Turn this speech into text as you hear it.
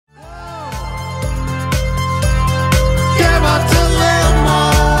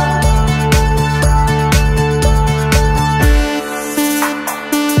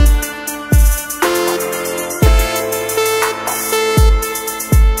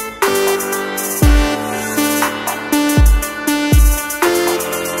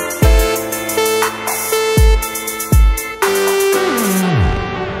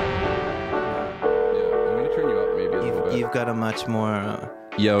much more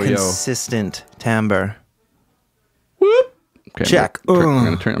yo consistent timbre. Whoop. Okay, Check. I'm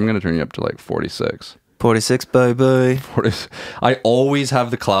gonna turn you up to like 46. 46, bye-bye. 40. I always have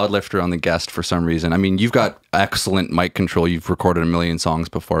the cloud lifter on the guest for some reason. I mean, you've got excellent mic control. You've recorded a million songs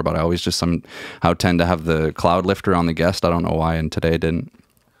before, but I always just somehow tend to have the cloud lifter on the guest. I don't know why, and today I didn't.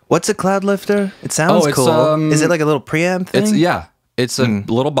 What's a cloud lifter? It sounds cool. Is it like a little preamp thing? It's a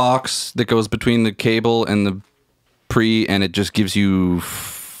little box that goes between the cable and the pre, and it just gives you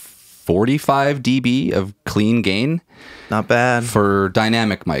 45 dB of clean gain. Not bad. For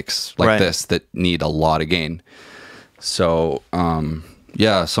dynamic mics like this that need a lot of gain. So,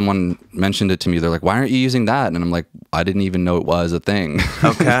 yeah, someone mentioned it to me. They're like, why aren't you using that? And I'm like, I didn't even know it was a thing.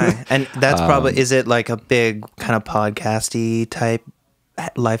 Okay. And that's probably, is it like a big kind of podcasty type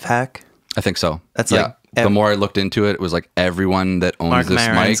life hack? I think so. That's like, the more I looked into it, it was like everyone that owns Mark this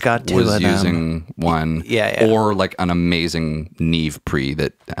Maron's mic was using one. Yeah. Or like an amazing Neve pre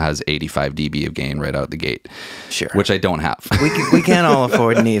that has 85 dB of gain right out the gate. Sure. Which I don't have. We can't all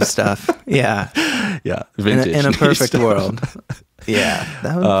afford Neve stuff. Yeah. Yeah. Vintage in a perfect stuff. world. Yeah.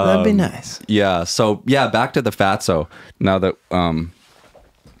 That'd be nice. Yeah. So yeah, back to the Fatso. Now that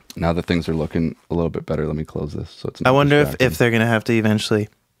things are looking a little bit better, let me close this. So it's. I wonder if they're gonna have to eventually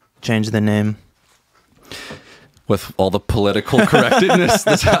change the name. With all the political correctness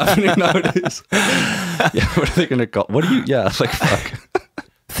that's happening nowadays. Yeah, what are they going to call? What do you, yeah, like fuck.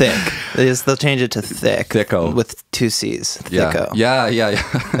 Thick. They'll change it to Thick. Thicko. With 2 C's. Yeah. Thicko. Yeah.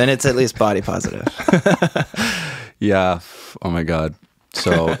 Then it's at least body positive. Yeah. Oh my God.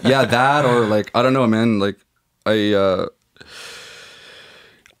 So, yeah, that or like, I don't know, man, like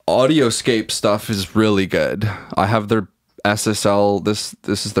Audioscape stuff is really good. I have their SSL, this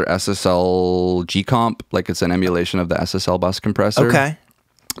is their SSL G-Comp, like it's an emulation of the SSL bus compressor. Okay.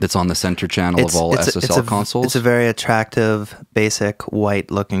 That's on the center channel of all SSL consoles. It's a very attractive, basic,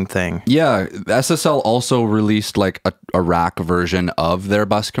 white-looking thing. Yeah, SSL also released like a rack version of their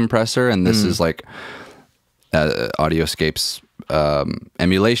bus compressor, and this is like Audioscape's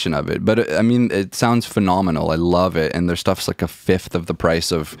emulation of it. But I mean, it sounds phenomenal. I love it, and their stuff's like 1/5 of the price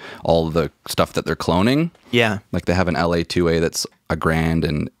of all the stuff that they're cloning. Yeah, like they have an LA2A that's $1,000,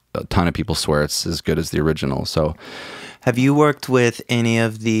 and a ton of people swear it's as good as the original. So, have you worked with any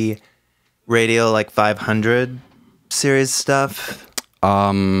of the Radial like 500 series stuff?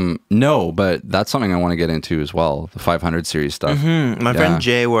 No, but that's something I want to get into as well. The 500 series stuff. My friend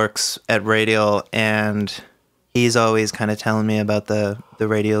Jay works at Radial, and he's always kind of telling me about the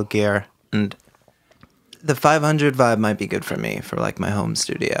Radial gear, and the 500 vibe might be good for me for like my home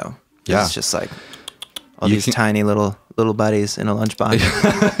studio. Yeah, it's just like all these tiny little buddies in a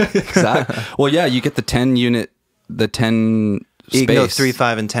lunchbox. Exactly. Well, yeah, you get the 10 unit, the 10 space. You can go 3,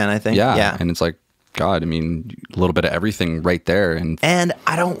 5, and 10. I think. Yeah, and it's like, God, I mean, a little bit of everything right there, and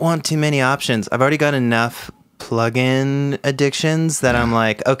I don't want too many options. I've already got enough plug-in addictions that I'm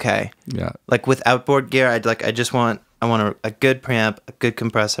like, okay, yeah, like with outboard gear, I want a good preamp, a good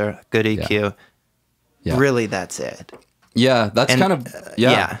compressor, a good EQ. Yeah. Really, that's it. Yeah, that's kind of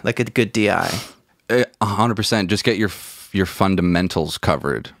like a good DI. 100%. Just get your fundamentals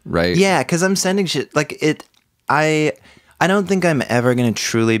covered, right? Yeah, because I'm sending shit like it. I don't think I'm ever gonna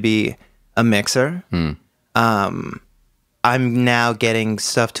truly be a mixer. I'm now getting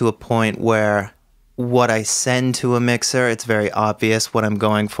stuff to a point where what I send to a mixer, it's very obvious what I'm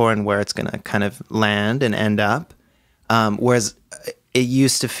going for and where it's going to kind of land and end up. Whereas it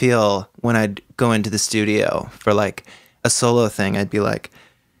used to feel when I'd go into the studio for like a solo thing, I'd be like,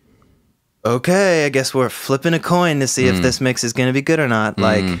 okay, I guess we're flipping a coin to see if this mix is going to be good or not.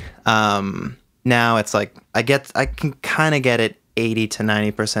 Like, now it's like, I can kind of get it 80 to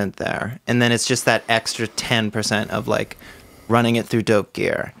 90% there. And then it's just that extra 10% of like running it through dope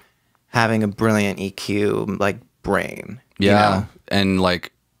gear, having a brilliant EQ, like brain. Yeah. You know? And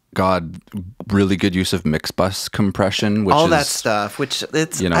like, God, really good use of mix bus compression, which all is, that stuff, which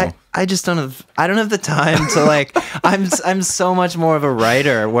it's, you know, I just don't have the time to like, I'm so much more of a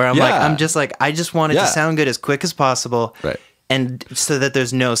writer where I'm like, I just want it to sound good as quick as possible. Right. And so that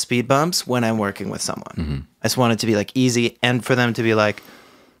there's no speed bumps when I'm working with someone. I just want it to be like easy and for them to be like,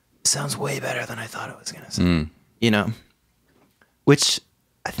 sounds way better than I thought it was going to sound, you know, which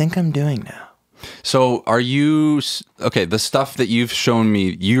I think I'm doing now. So are you, okay, the stuff that you've shown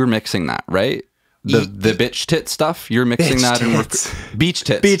me, you're mixing that, right? The bitch tit stuff, you're mixing bitch that tits. and beach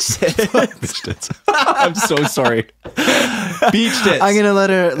tits. Beach tits. Bitch tits. I'm so sorry. Beach tits. I'm gonna let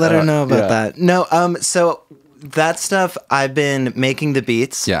her know about that. No, so that stuff I've been making the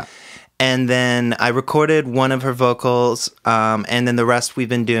beats. Yeah. And then I recorded one of her vocals, and then the rest we've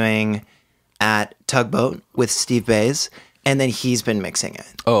been doing at Tugboat with Steve Bays. and then he's been mixing it.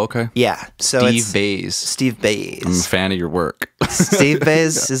 Oh, okay. Yeah. So Steve Bays. Steve Bays. I'm a fan of your work. Steve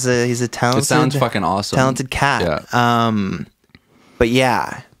Bays he's a talented. It sounds fucking awesome. Talented cat. Yeah. But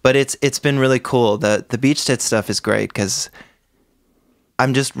yeah, but it's been really cool. The Beach Tit stuff is great because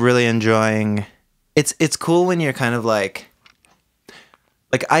I'm just really enjoying. It's cool when you're kind of like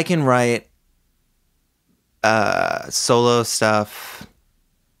I can write solo stuff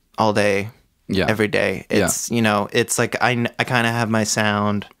all day, every day. It's you know, it's like I kind of have my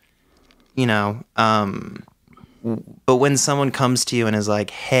sound, you know. But when someone comes to you and is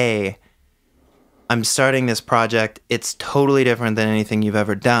like, "Hey, I'm starting this project. It's totally different than anything you've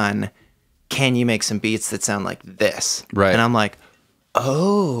ever done. Can you make some beats that sound like this?" Right. And I'm like,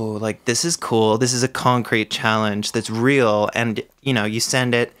 "Oh, like this is cool. This is a concrete challenge that's real." And you know, you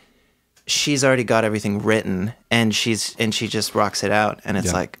send it. She's already got everything written, and she just rocks it out, and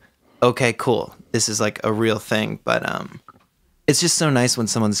it's like, okay, cool. This is like a real thing. But it's just so nice when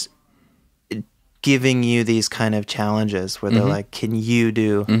someone's giving you these kind of challenges where they're like, "Can you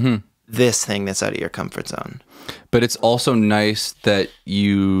do this thing that's out of your comfort zone?" But it's also nice that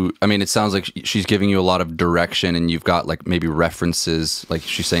I mean, it sounds like she's giving you a lot of direction, and you've got like maybe references, like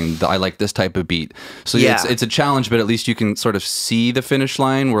she's saying, I like this type of beat. So yeah, it's a challenge, but at least you can sort of see the finish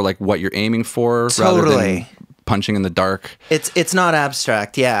line where like what you're aiming for rather than punching in the dark. It's not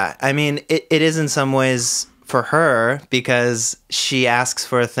abstract. Yeah. I mean, it is in some ways for her because she asks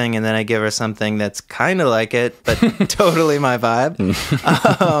for a thing and then I give her something that's kind of like it, but totally my vibe.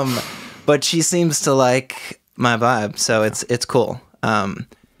 But she seems to like my vibe, so it's cool. A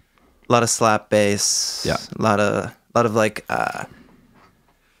lot of slap bass, a lot of like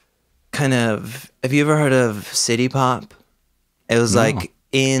kind of. Have you ever heard of city pop? It was like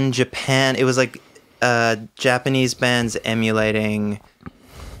in Japan. It was like Japanese bands emulating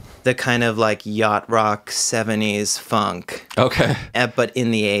the kind of like yacht rock 70s funk. Okay. But in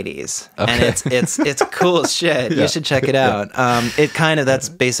the 80s. Okay. And it's cool as shit. You should check it out. It kind of, that's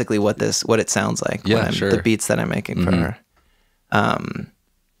basically what it sounds like. Yeah, sure. The beats that I'm making for her.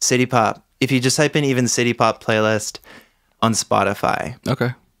 City pop. If you just type in even city pop playlist on Spotify.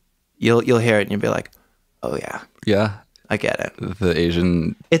 Okay. You'll hear it and you'll be like, "Oh yeah. Yeah. I get it." The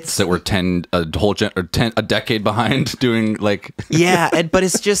Asian that were a decade behind doing like but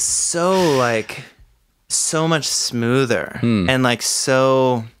it's just so like so much smoother and like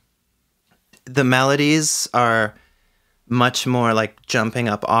so the melodies are much more like jumping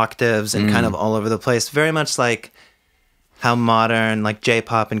up octaves and kind of all over the place, very much like how modern like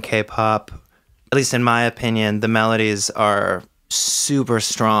J-pop and K-pop, at least in my opinion, the melodies are super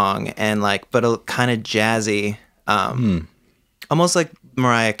strong and like but kind of jazzy. Almost like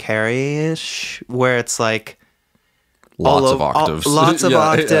Mariah Carey-ish, where it's like lots of octaves,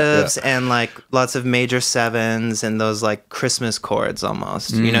 octaves, and like lots of major sevens and those like Christmas chords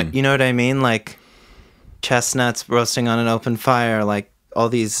almost. You know what I mean? Like chestnuts roasting on an open fire. Like all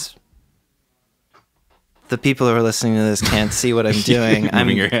these. The people who are listening to this can't see what I'm doing.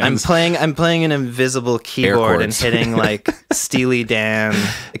 I'm playing an invisible keyboard and hitting like Steely Dan,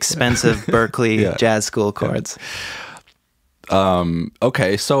 expensive Berkeley jazz school chords.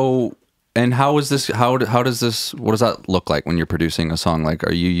 Okay, so and how does this what does that look like when you're producing a song? Like,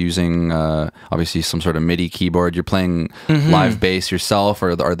 are you using obviously some sort of MIDI keyboard? You're playing live bass yourself,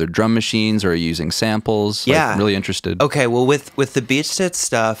 or are there drum machines, or are you using samples? Yeah, like, really interested. Okay, well with the Beach Tit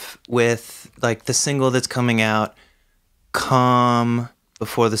stuff, with like the single that's coming out, Calm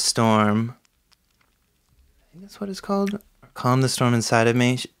Before the Storm. I think that's what it's called. Calm the Storm Inside of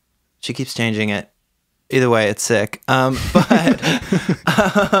Me. She keeps changing it. Either way, it's sick. Okay.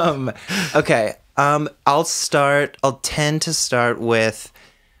 I'll tend to start with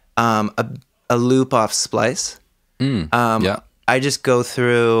a loop off splice. I just go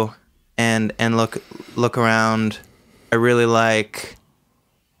through and look around. I really like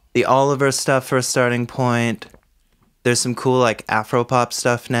the Oliver stuff for a starting point. There's some cool like Afro-pop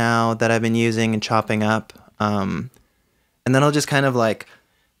stuff now that I've been using and chopping up. And then I'll just kind of like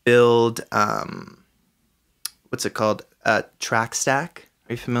build what's it called? Track stack.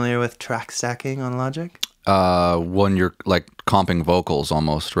 Are you familiar with track stacking on Logic? When you're like comping vocals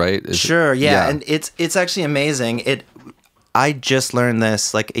almost, right? Sure, yeah. And it's actually amazing. I just learned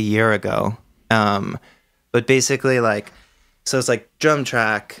this like a year ago. But basically like, so it's like drum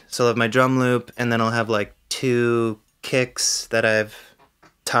track. So I'll have my drum loop and then I'll have like 2 kicks that I've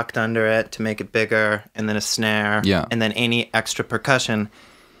tucked under it to make it bigger, and then a snare, and then any extra percussion.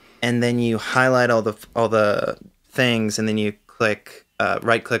 And then you highlight all the things, and then you click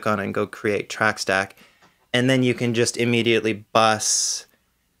right click on it and go create track stack, and then you can just immediately bus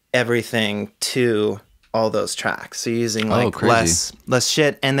everything to all those tracks. So you're using Oh, like crazy. less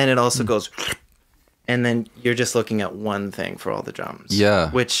shit, and then it also goes, and then you're just looking at one thing for all the drums.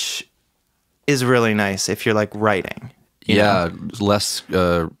 Yeah. Which is really nice if you're like writing. You know? Less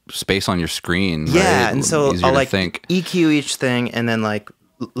space on your screen. Yeah, right? and so Easier I'll to like think. EQ each thing, and then like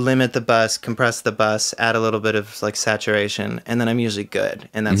limit the bus, compress the bus, add a little bit of like saturation, and then I'm usually good.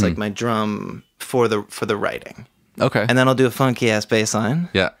 And that's like my drum for the writing. Okay. And then I'll do a funky ass bass line.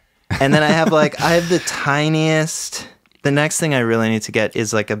 Yeah. And then I have the tiniest. The next thing I really need to get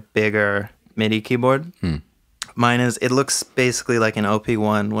is like a bigger MIDI keyboard. Mine it looks basically like an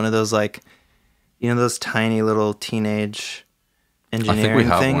OP1, one of those like, you know, those tiny little teenage engineering I think we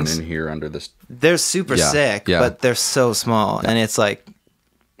have things. one in here under this. They're super sick, but they're so small, and it's like,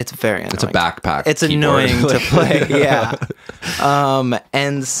 it's very annoying. It's a backpack. It's keyboard. annoying to play, yeah.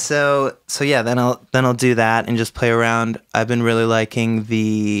 And so yeah, then I'll do that and just play around. I've been really liking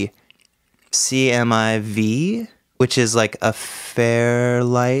the CMIV, which is like a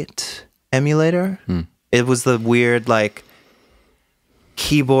Fairlight emulator. It was the weird like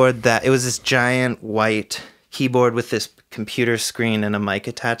keyboard it was this giant white keyboard with this computer screen and a mic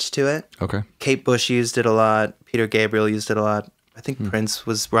attached to it. Okay. Kate Bush used it a lot. Peter Gabriel used it a lot. I think Prince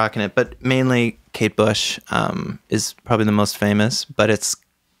was rocking it, but mainly Kate Bush is probably the most famous. But it's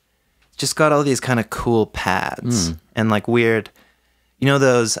just got all these kind of cool pads and like weird, you know,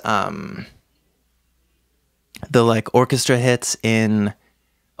 those the like orchestra hits in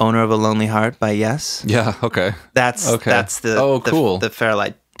 "Owner of a Lonely Heart" by Yes. Yeah. Okay. That's the cool. the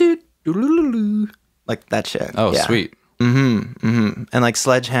Fairlight, like that shit. Oh, yeah. sweet. And like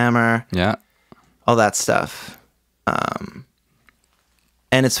Sledgehammer, Yeah. all that stuff.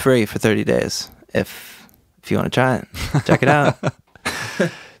 And it's free for 30 days if you want to try it. Check it out.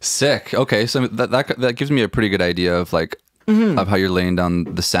 Sick. Okay, so that gives me a pretty good idea of like of how you're laying down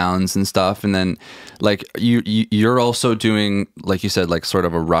the sounds and stuff, and then like you're also doing, like you said, like sort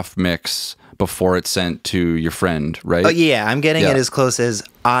of a rough mix before it's sent to your friend, right? Oh yeah, I'm getting it as close as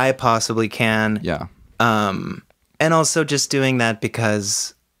I possibly can. Yeah. And also just doing that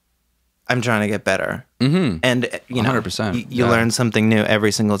because I'm trying to get better. And you know, 100%. You learn something new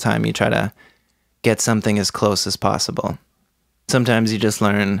every single time you try to get something as close as possible. Sometimes you just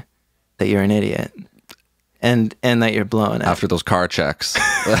learn that you're an idiot and that you're blowing it. After those car checks.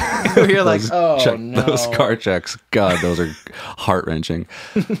 You're like, oh no. Those car checks. God, those are heart-wrenching.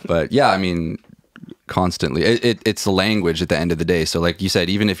 But yeah, I mean, constantly. It's the language at the end of the day. So like you said,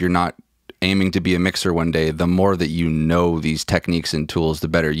 even if you're not aiming to be a mixer one day, the more that you know these techniques and tools, the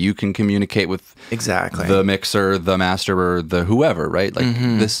better you can communicate with the mixer, the masterer, the whoever, right? Like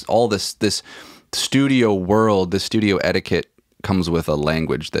this studio world, this studio etiquette comes with a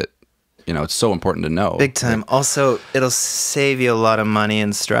language that, you know, it's so important to know. Big time. Like, also, it'll save you a lot of money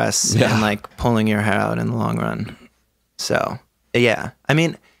and stress and like pulling your hair out in the long run. So yeah, I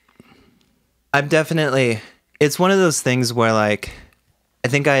mean, it's one of those things where like, I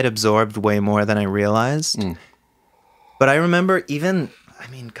think I had absorbed way more than I realized. But I remember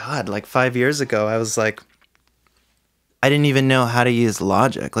God, like 5 years ago, I was like, I didn't even know how to use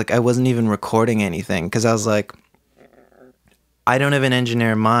Logic. Like I wasn't even recording anything because I was like, I don't have an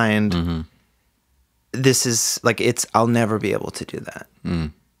engineer mind. This is like, I'll never be able to do that.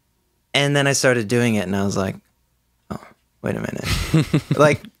 And then I started doing it and I was like, oh, wait a minute.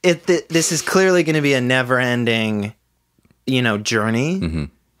 Like this is clearly going to be a never ending, you know, journey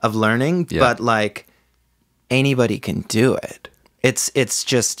of learning, but like anybody can do it. It's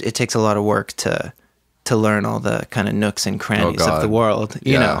just, it takes a lot of work to learn all the kind of nooks and crannies of the world,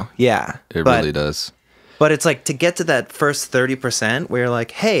 you know? Yeah. It really does. But it's like to get to that first 30% where you're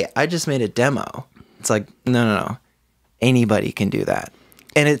like, hey, I just made a demo. It's like, no. Anybody can do that.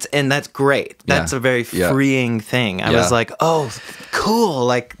 And that's great. That's a very freeing thing. I was like, oh, cool.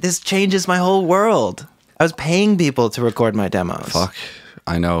 Like this changes my whole world. I was paying people to record my demos. Fuck.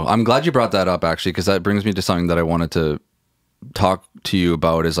 I know. I'm glad you brought that up actually, because that brings me to something that I wanted to talk to you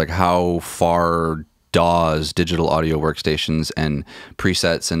about, is like how far DAWs, digital audio workstations, and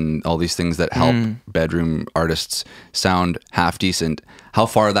presets and all these things that help bedroom artists sound half decent, how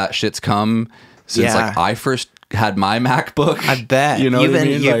far that shit's come since like I first had my MacBook. I bet. You know what I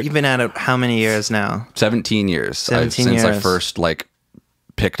mean? You've been at it how many years now? 17 years. 17 since years. I first like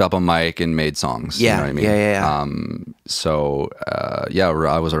picked up a mic and made songs. Yeah, you know what I mean? Yeah.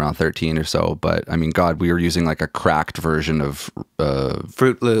 I was around 13 or so, but I mean, God, we were using like a cracked version of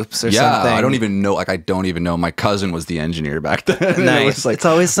Fruit Loops or something. Yeah, I don't even know. My cousin was the engineer back then. Nice. It's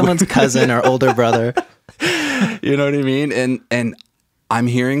always someone's cousin or older brother. You know what I mean? And I'm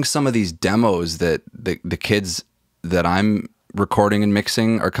hearing some of these demos that the kids that I'm recording and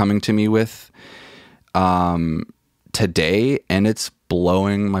mixing are coming to me with. today, and it's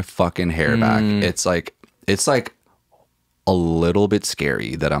blowing my fucking hair back. It's like a little bit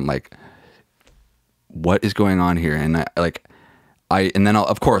scary that I'm like, what is going on here? And and then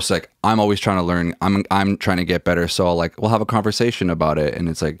of course, like, I'm always trying to learn. I'm trying to get better. So we'll have a conversation about it. And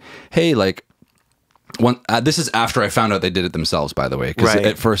it's like, hey, like, this is after I found out they did it themselves, by the way. Because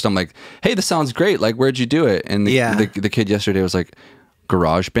at first I'm like, hey, this sounds great. Like, where'd you do it? And the kid yesterday was like,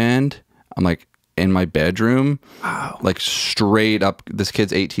 GarageBand. I'm like, in my bedroom. Wow. Like, straight up. This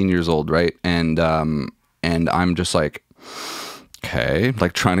kid's 18 years old, right? And I'm just like, okay,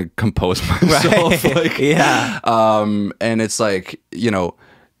 like, trying to compose myself. Like, yeah. And it's like,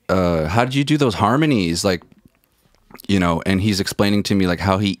 how did you do those harmonies? Like, and he's explaining to me like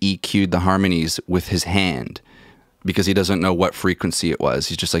how he EQ'd the harmonies with his hand, because he doesn't know what frequency it was.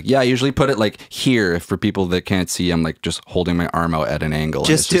 He's just like, yeah, I usually put it like here. For people that can't see, I'm like just holding my arm out at an angle.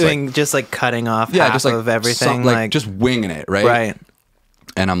 Just like cutting off half of everything. Like just winging it, right? Right.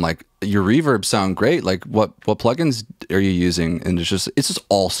 And I'm like, your reverbs sound great. Like, what plugins are you using? And it's just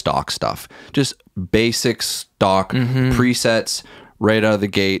all stock stuff. Just basic stock presets right out of the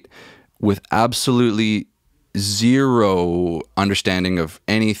gate, with absolutely zero understanding of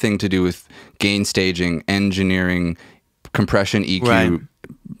anything to do with gain staging, engineering, compression, EQ.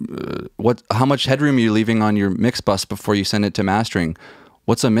 Right. How much headroom are you leaving on your mix bus before you send it to mastering?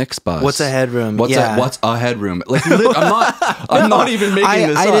 What's a mix bus? What's a headroom? What's a headroom? Like, I'm not even making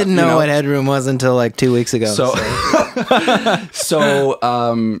this up. I didn't know what headroom was until like 2 weeks ago.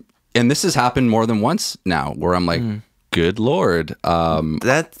 And this has happened more than once now, where I'm like, good Lord.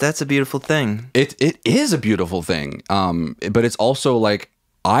 That's a beautiful thing. It is a beautiful thing. But it's also like,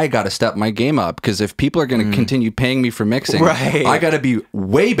 I got to step my game up, because if people are going to continue paying me for mixing, I got to be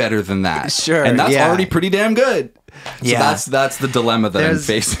way better than that. Sure. And that's already pretty damn good. So yeah. That's the dilemma that I'm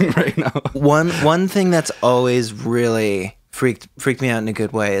facing right now. One thing that's always really freaked me out in a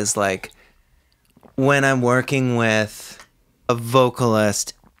good way is like when I'm working with a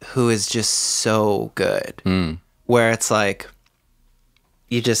vocalist who is just so good, where it's like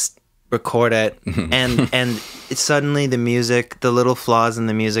you just record it and suddenly the music, the little flaws in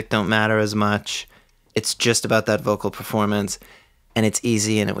the music don't matter as much. It's just about that vocal performance. And it's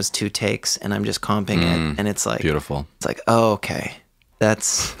easy, and it was 2 takes, and I'm just comping it, and it's like beautiful. It's like, oh, okay,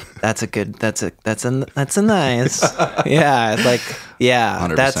 that's a nice, yeah, like, yeah,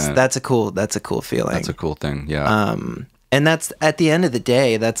 100%. that's a cool feeling. That's a cool thing, yeah. And that's, at the end of the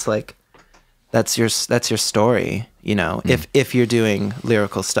day, that's like, that's your story, if you're doing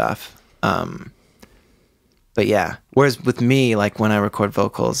lyrical stuff. But yeah, whereas with me, like when I record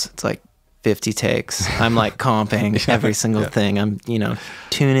vocals, it's like 50 takes. I'm like comping every single thing. I'm,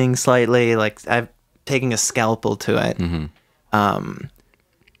 tuning slightly, like I'm taking a scalpel to it.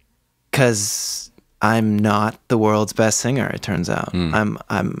 Cause I'm not the world's best singer, it turns out.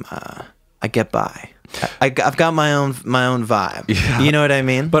 I get by. I've got my own vibe. Yeah. You know what I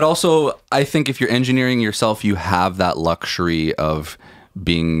mean? But also, I think if you're engineering yourself, you have that luxury of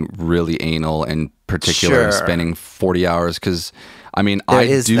being really anal and particular, spending 40 hours. Cause I mean, I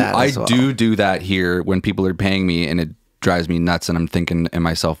do that here when people are paying me, and it drives me nuts. And I'm thinking to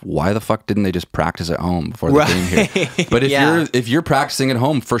myself, why the fuck didn't they just practice at home before they came here? But if you're practicing at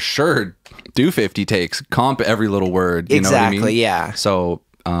home, for sure, do 50 takes, comp every little word. You know what I mean? Yeah. So,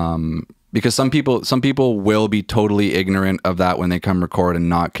 because some people will be totally ignorant of that when they come record and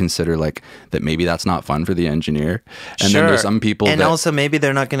not consider like that maybe that's not fun for the engineer. And then there's some people and also maybe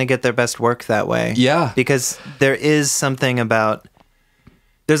they're not going to get their best work that way. Yeah. Because there is something about,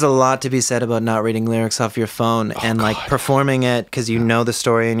 there's a lot to be said about not reading lyrics off your phone and like performing it because you know the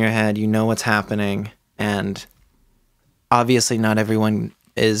story in your head, you know what's happening, and obviously not everyone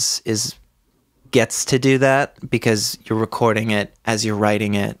gets to do that because you're recording it as you're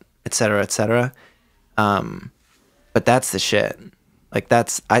writing it, etc., etc. But that's the shit. Like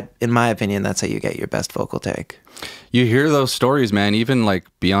in my opinion, that's how you get your best vocal take. You hear those stories, man. Even like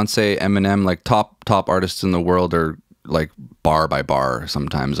Beyonce, Eminem, like top artists in the world are like bar by bar.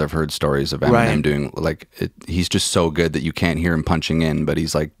 Sometimes I've heard stories of Eminem doing like he's just so good that you can't hear him punching in, but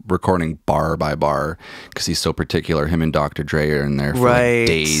he's like recording bar by bar because he's so particular. Him and Dr. Dre are in there for like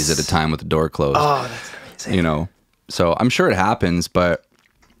days at a time with the door closed. Oh, that's amazing. So I'm sure it happens, but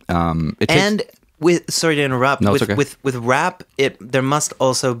it takes... And sorry to interrupt. No, with rap, there must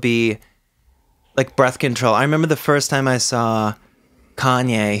also be like breath control. I remember the first time I saw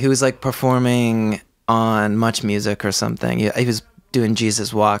Kanye, who was like performing on Much Music or something. He was doing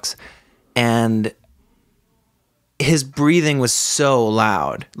Jesus Walks, and his breathing was so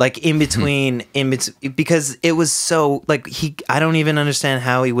loud, like in between, because it was so like I don't even understand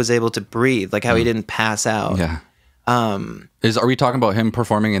how he was able to breathe, like how he didn't pass out. Yeah. Are we talking about him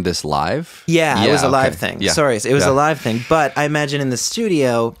performing in this live? Yeah, it was a live thing. Yeah. Sorry, it was a live thing. But I imagine in the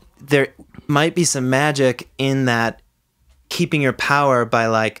studio there might be some magic in that, keeping your power by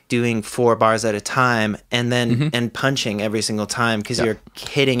like doing 4 bars at a time and then and punching every single time, because you're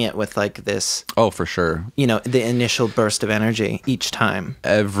hitting it with like this. Oh, for sure. You know, the initial burst of energy each time.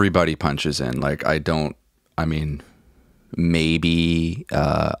 Everybody punches in. Like I mean, maybe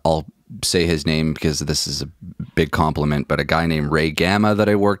I'll say his name because this is a big compliment, but a guy named Ray Gamma that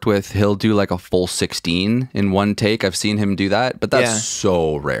I worked with, he'll do like a full 16 in one take. I've seen him do that, but that's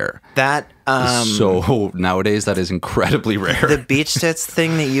so rare. That so nowadays that is incredibly rare. The Beach Tits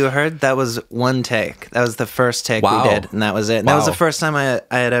thing that you heard, that was one take. That was the first take we did, and that was it. And that was the first time I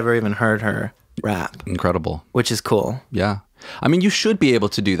had ever even heard her rap. Incredible. Which is cool. Yeah. I mean, you should be able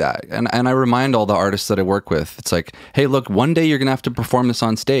to do that. And I remind all the artists that I work with, it's like, hey, look, one day you're going to have to perform this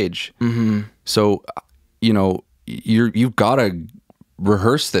on stage. So, you know, you've got to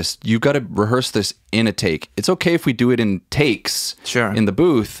rehearse this. You've got to rehearse this in a take. It's okay if we do it in takes in the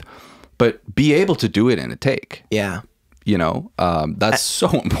booth, but be able to do it in a take. Yeah. You know, that's so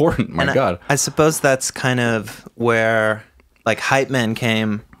important. My God. I suppose that's kind of where like hype men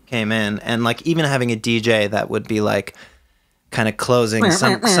came in, and like even having a DJ that would be like, kind of closing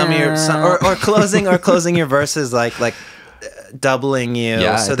some of your or closing your verses, like doubling you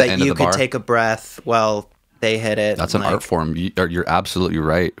so that you could take a breath while they hit it. That's an art form. You're absolutely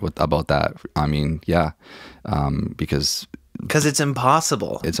right about that. I mean, because it's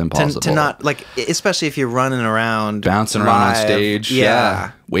impossible. It's impossible to not, like, especially if you're running around, bouncing around on stage,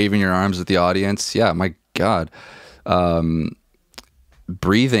 waving your arms at the audience. Yeah, my God.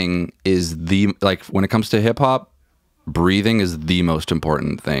 Breathing is when it comes to hip hop, breathing is the most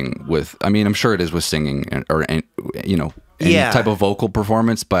important thing with, I mean, I'm sure it is with singing or you know, any type of vocal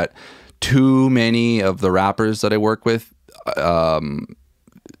performance, but too many of the rappers that I work with,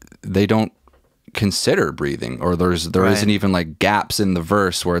 they don't consider breathing, or there isn't even like gaps in the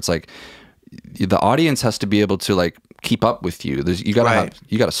verse where it's like the audience has to be able to like keep up with you. You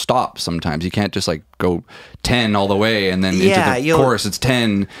gotta stop sometimes. You can't just like go 10 all the way and then into the chorus it's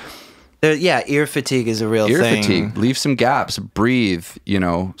 10. Ear fatigue is a real thing. Ear fatigue. Leave some gaps. Breathe. You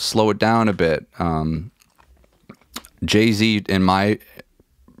know, slow it down a bit. Jay-Z, in my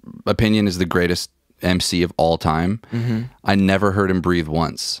opinion, is the greatest MC of all time. I never heard him breathe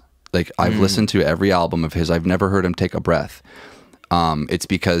once. Like, I've listened to every album of his. I've never heard him take a breath. It's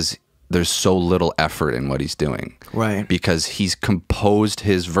because there's so little effort in what he's doing. Right. Because he's composed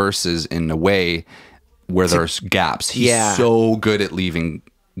his verses in a way where there's gaps. He's so good at leaving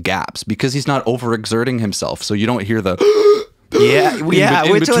gaps because he's not overexerting himself, so you don't hear the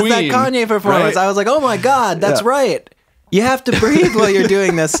which was that Kanye performance, right? I was like, oh my God, that's right, you have to breathe while you're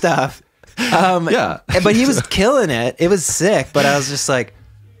doing this stuff. But he was killing it. It was sick, but I was just like,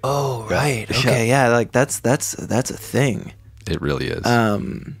 oh right, okay, like that's a thing. It really is.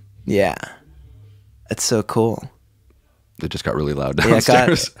 It's so cool. It just got really loud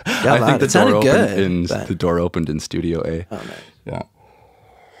downstairs. I think the door opened in Studio A. Oh, nice.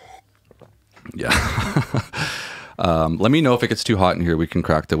 Let me know if it gets too hot in here. We can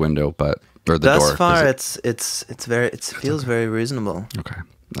crack the window, or the door. Thus far, it feels very reasonable. Okay,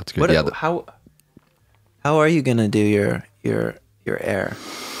 that's good. How are you gonna do your air?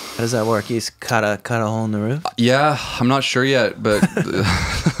 How does that work? You just cut a hole in the roof? Yeah, I'm not sure yet, but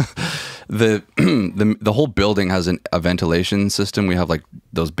the whole building has a ventilation system. We have like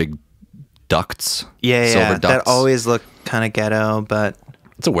those big ducts. Silver ducts. That always look kind of ghetto, but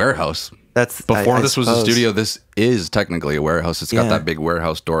it's a warehouse. Before this was a studio, this is technically a warehouse. It's got that big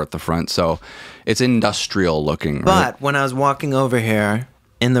warehouse door at the front, so it's industrial looking. But when I was walking over here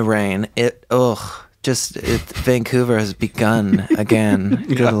in the rain, Vancouver has begun again.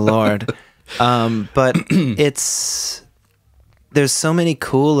 Good Lord. But there's so many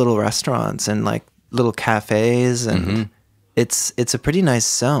cool little restaurants and like little cafes, and it's a pretty nice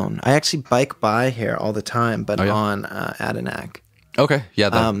zone. I actually bike by here all the time, but on Adirondack. Okay,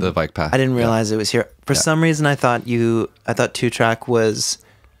 the bike path. I didn't realize it was here. For some reason, I thought 2-Track was.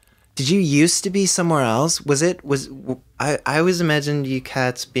 Did you used to be somewhere else? I always imagined you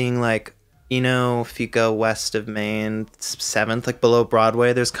cats being like, you know, if you go west of Main, 7th, like below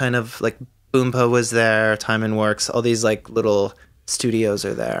Broadway, there's kind of like Boompa was there, Time and Works, all these like little studios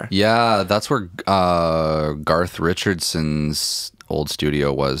are there. Yeah, that's where Garth Richardson's old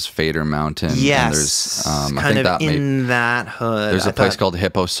studio was, Fader Mountain. Yes, and there's I think that hood. There's a place called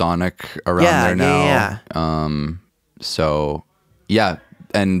Hipposonic around there now. So yeah,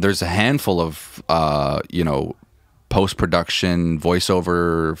 and there's a handful of post-production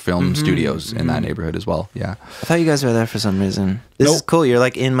voiceover film studios in that neighborhood as well. Yeah, I thought you guys were there for some reason. This is cool. You're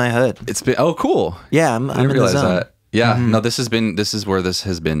like in my hood. It's been cool. Yeah, I'm in the zone. That. Yeah, no, this is where this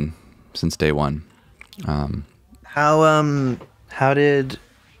has been since day one. How did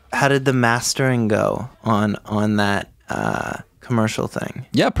the mastering go on that commercial thing?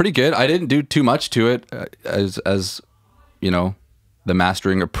 Yeah, pretty good. I didn't do too much to it, as the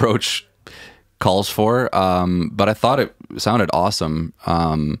mastering approach calls for. But I thought it sounded awesome.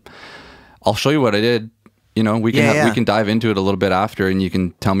 I'll show you what I did. We can dive into it a little bit after, and you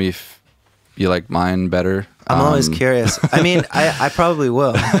can tell me if you like mine better. I'm always curious. I mean, I probably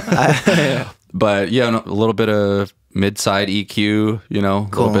will. But yeah, a little bit of mid-side EQ, a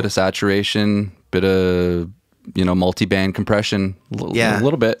little bit of saturation, bit of multi-band compression, a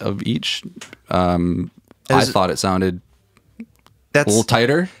little bit of each. I thought it sounded a little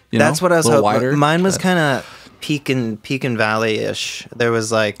tighter. That's what I was hoping. Wider. Mine was kind of peak and valley-ish. There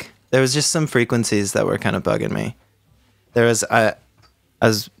was just some frequencies that were kind of bugging me.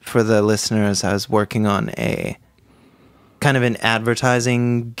 As for the listeners, I was working on a kind of an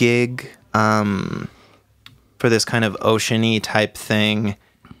advertising gig for this kind of ocean-y type thing.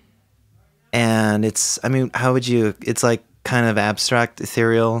 And it's like kind of abstract,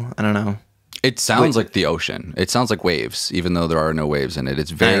 ethereal. I don't know. It sounds like the ocean. It sounds like waves, even though there are no waves in it. It's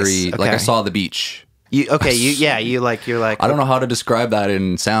very nice. Okay. Like I saw the beach. You're like. I don't know how to describe that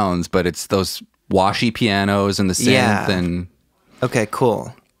in sounds, but it's those washy pianos and the synth and. Okay,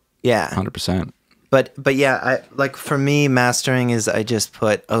 cool. Yeah. 100%. But yeah, for me, mastering is I just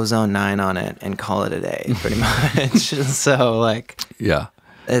put Ozone 9 on it and call it a day, pretty much. So yeah,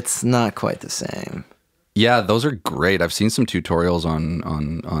 it's not quite the same. Yeah, those are great. I've seen some tutorials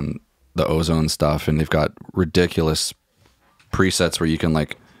on the Ozone stuff, and they've got ridiculous presets where you can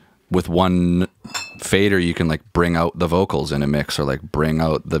with one fader you can bring out the vocals in a mix, or bring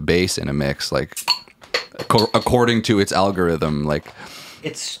out the bass in a mix, according to its algorithm.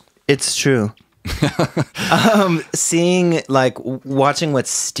 It's true. Seeing watching what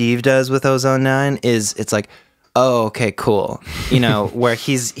Steve does with Ozone 9 it's oh, okay, cool. Where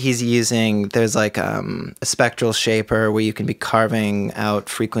he's using, there's a spectral shaper where you can be carving out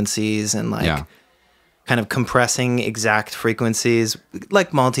frequencies and kind of compressing exact frequencies, like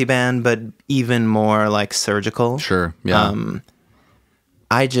multiband, but even more surgical. Sure. Yeah.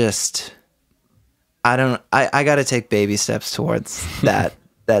 I got to take baby steps towards that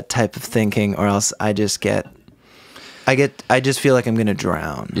type of thinking, or else I just feel like I'm going to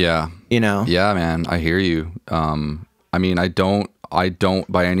drown. Yeah. Yeah, man, I hear you. I mean, I don't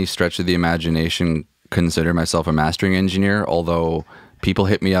by any stretch of the imagination consider myself a mastering engineer, although people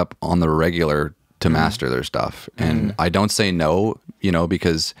hit me up on the regular to master their stuff. And I don't say no,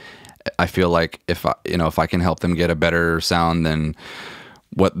 because I feel like if I can help them get a better sound than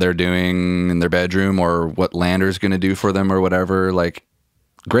what they're doing in their bedroom, or what Lander's going to do for them or whatever,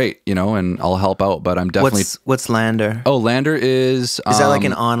 great, and I'll help out. But I'm definitely... What's Lander? Oh, Lander is that like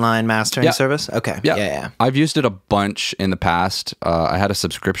an online mastering service? Okay. Yeah. I've used it a bunch in the past. I had a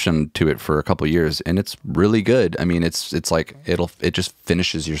subscription to it for a couple of years, and it's really good. I mean, it's it just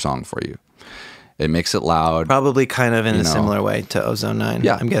finishes your song for you. It makes it loud. Probably kind of in a similar way to Ozone 9,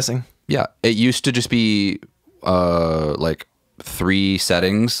 I'm guessing. Yeah. It used to just be 3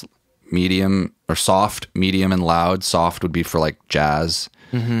 settings: medium or soft, medium, and loud. Soft would be for jazz.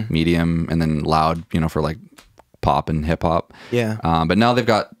 Medium, and then loud, for pop and hip hop. Yeah. But now they've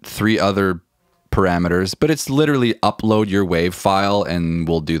got 3 other parameters, but it's literally upload your wave file and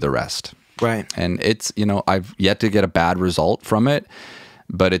we'll do the rest. Right. And it's, I've yet to get a bad result from it,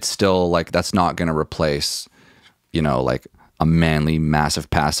 but it's still that's not going to replace, a manly, massive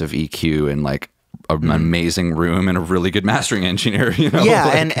passive EQ and an amazing room and a really good mastering engineer, Yeah,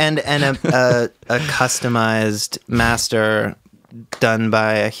 and a customized master done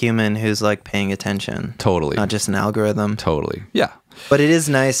by a human who's paying attention. Totally. Not just an algorithm. Totally. Yeah. But it is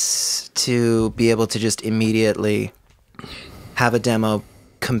nice to be able to just immediately have a demo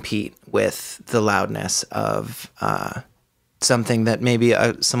compete with the loudness of something that maybe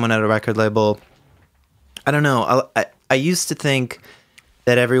someone at a record label, I don't know. I used to think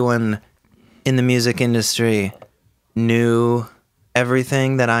that everyone in the music industry knew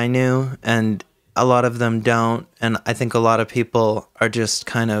everything that I knew, and a lot of them don't, and I think a lot of people are just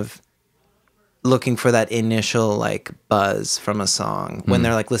kind of looking for that initial buzz from a song when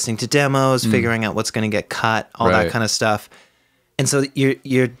they're listening to demos, figuring out what's going to get cut, all that kind of stuff. And so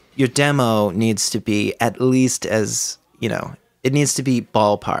your demo needs to be at least as it needs to be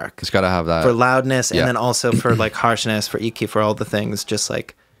ballpark. It's got to have that for loudness, yeah. and then also for like harshness, for EQ, for all the things. Just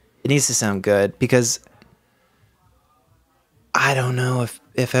like it needs to sound good, because I don't know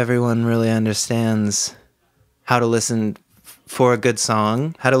if everyone really understands how to listen for a good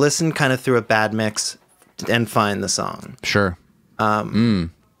song, how to listen kind of through a bad mix and find the song. Sure. In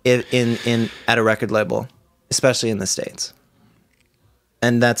at a record label, especially in the States.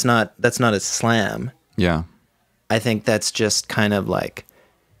 And that's not a slam. Yeah. I think that's just kind of like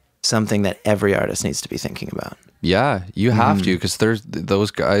something that every artist needs to be thinking about. Yeah, you have to, because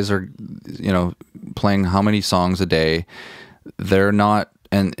those guys are, you know, playing how many songs a day. They're not,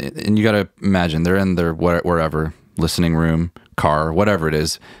 and you got to imagine they're in their wherever, listening room, car, whatever it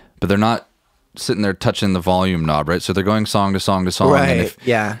is, but they're not sitting there touching the volume knob, right? So they're going song to song to song, right?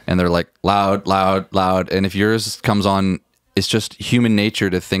 And they're like loud, loud, loud, and if yours comes on, it's just human nature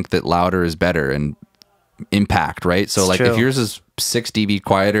to think that louder is better and impact, right? So like if yours is 6 dB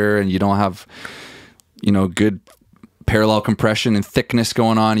quieter and you don't have, you know, good parallel compression and thickness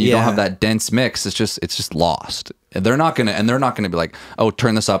going on, and you don't have that dense mix, it's just lost. And they're not gonna be like, oh,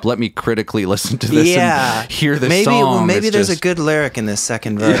 turn this up, let me critically listen to this and hear this song. Maybe there's a good lyric in this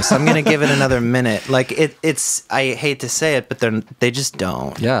second verse. I'm gonna give it another minute. Like it's I hate to say it, but they just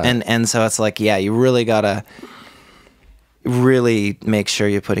don't. Yeah. And so it's like, yeah, you really gotta really make sure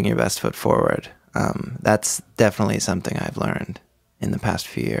you're putting your best foot forward. That's definitely something I've learned in the past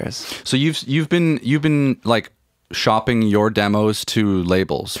few years. So you've been like shopping your demos to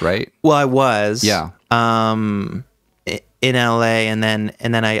labels, right? Well, I was. Yeah. In LA, and then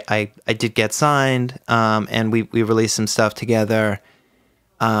I did get signed, and we released some stuff together.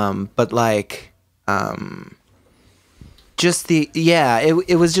 But like, it's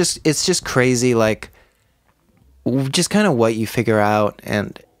just crazy, like just kind of what you figure out.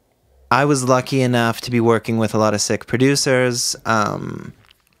 And I was lucky enough to be working with a lot of sick producers,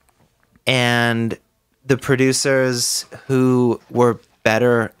 and the producers who were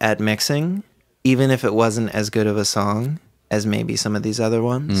better at mixing, even if it wasn't as good of a song as maybe some of these other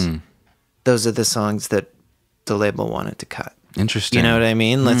ones, those are the songs that the label wanted to cut. Interesting. You know what I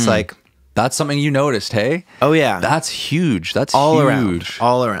mean? It's like, that's something you noticed, hey? Oh yeah. That's huge. That's all huge. around.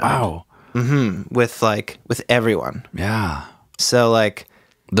 All around. Wow. Mm-hmm. With everyone. Yeah. So like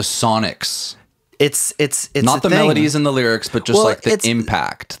the sonics. It's not the thing. melodies and the lyrics, but just like the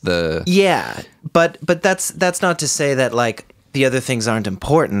impact. Yeah. But that's not to say that like the other things aren't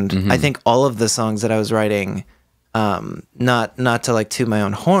important. I think all of the songs that I was writing, not to like toot my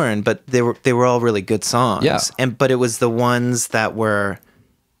own horn, but they were all really good songs. Yeah. But it was the ones that were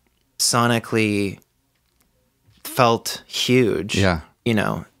sonically felt huge. Yeah. You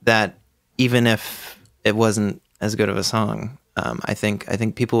know, that even if it wasn't as good of a song, I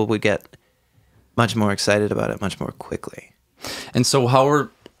think people would get much more excited about it much more quickly. And so how are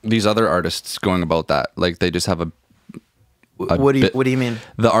these other artists going about that? Like they just have what do you mean?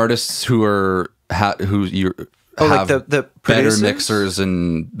 The artists who are have like the better mixers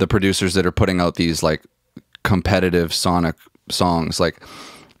and the producers that are putting out these like competitive sonic songs, like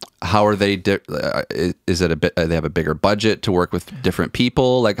how are they is it they have a bigger budget to work with different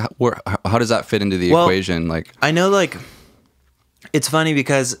people? Like how does that fit into the equation? Like I know, like it's funny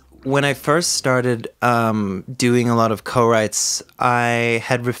because when I first started doing a lot of co-writes, I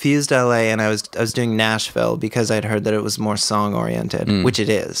had refused LA and I was doing Nashville because I'd heard that it was more song oriented, which it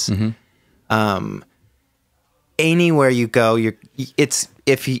is. Anywhere you go,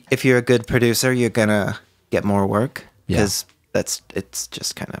 if you're a good producer, you're gonna get more work because it's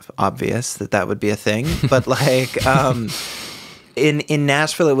just kind of obvious that would be a thing. But like in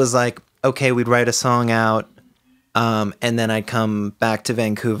Nashville, it was like, okay, we'd write a song out. And then I'd come back to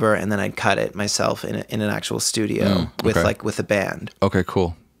Vancouver and then I'd cut it myself in an actual studio with a band. Okay,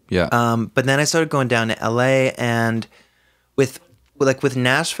 cool. Yeah. But then I started going down to LA, and with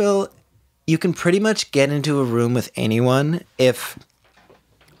Nashville, you can pretty much get into a room with anyone if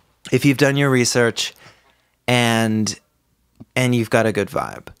you've done your research and you've got a good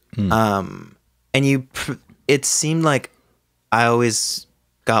vibe. And it seemed like I always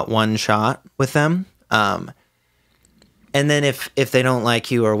got one shot with them. And then if they don't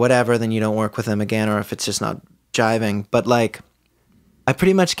like you or whatever, then you don't work with them again, or if it's just not jiving. But like, I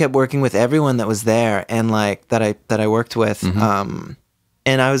pretty much kept working with everyone that was there and like that I worked with.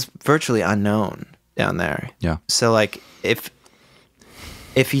 And I was virtually unknown down there. Yeah. So like, if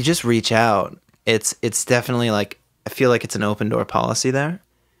you just reach out, it's definitely like, I feel like it's an open door policy there.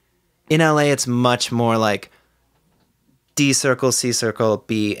 In LA, it's much more like D circle, C circle,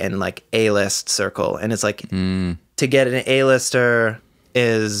 B, and like A-list circle. And it's like, to get an A-lister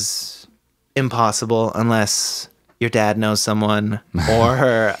is impossible unless your dad knows someone,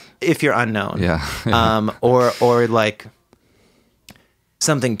 or if you're unknown, or like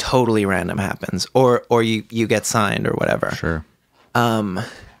something totally random happens, or you get signed or whatever. Sure.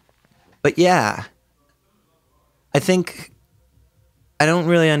 But yeah, I think I don't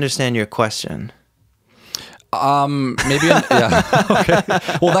really understand your question. Maybe yeah. Okay.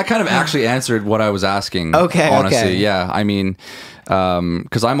 Well, that kind of actually answered what I was asking. Okay. Honestly, okay. yeah. I mean,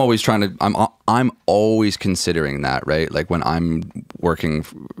 because I'm always trying to. I'm always considering that, right? Like when I'm working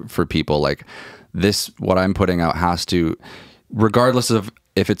for people, like this, what I'm putting out has to, regardless of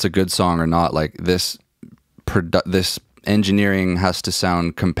if it's a good song or not, like this engineering has to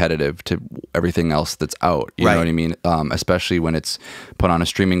sound competitive to everything else that's out. You know what I mean? Especially when it's put on a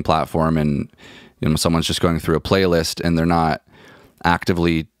streaming platform and, you know, someone's just going through a playlist and they're not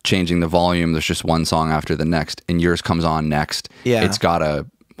actively changing the volume. There's just one song after the next, and yours comes on next. Yeah. It's got to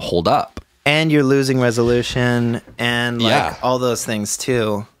hold up. And you're losing resolution and like all those things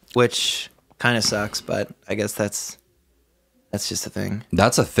too, which kind of sucks, but I guess that's just a thing.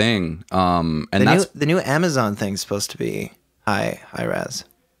 That's a thing. And the new Amazon thing's supposed to be high res.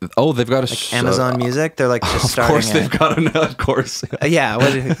 Oh, they've got like Amazon Music. They're like just starting. Of course, they've got of course. Yeah.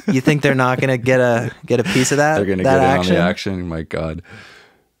 What, you think they're not gonna get a piece of that? They're gonna get action? In on the action. My God.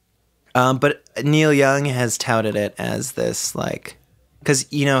 But Neil Young has touted it as this like, because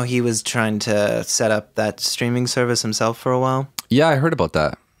you know he was trying to set up that streaming service himself for a while. Yeah, I heard about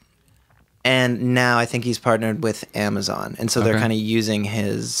that. And now I think he's partnered with Amazon. And so they're kind of using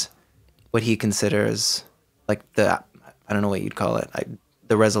what he considers like I don't know what you'd call it,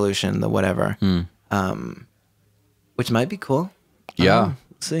 the resolution, the whatever, which might be cool. Yeah.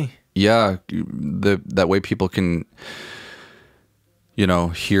 Let's see. Yeah. That way people can, you know,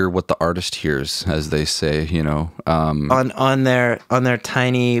 hear what the artist hears, as they say, you know, on their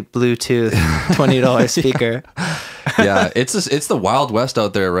tiny Bluetooth $20 speaker. Yeah, it's the Wild West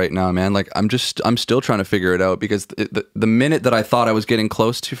out there right now, man. Like I'm still trying to figure it out, because the minute that I thought I was getting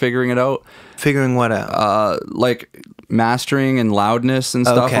close to figuring it out, figuring what out, like mastering and loudness and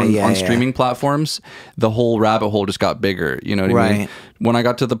stuff on streaming platforms, the whole rabbit hole just got bigger. You know what I mean? When I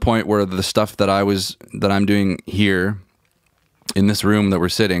got to the point where the stuff that I'm doing here in this room that we're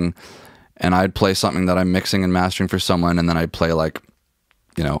sitting, and I'd play something that I'm mixing and mastering for someone, and then I'd play like,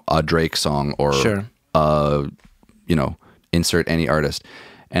 you know, a Drake song or you know, insert any artist,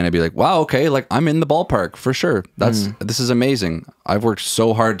 and I'd be like, wow, okay, like I'm in the ballpark for sure. This is amazing. I've worked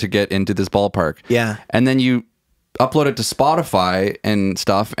so hard to get into this ballpark. Yeah. And then you upload it to Spotify and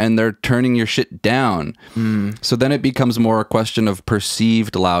stuff, and they're turning your shit down. So then it becomes more a question of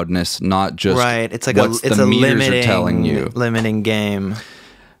perceived loudness, not just It's like what's it's the a meters are telling you. Limiting game.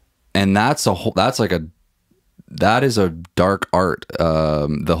 And that is a dark art.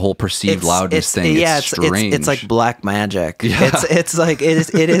 The whole perceived loudness thing. Yeah, it's strange. It's like black magic. Yeah. It's like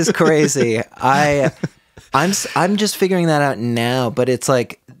it is crazy. I'm just figuring that out now, but it's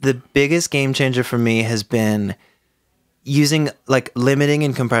like the biggest game changer for me has been using like limiting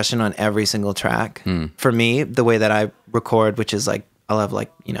and compression on every single track. For me, the way that I record, which is like I'll have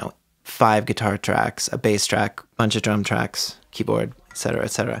like, you know, 5 guitar tracks, a bass track, bunch of drum tracks, keyboard, etc.,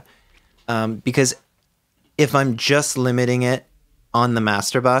 etc. Because if I'm just limiting it on the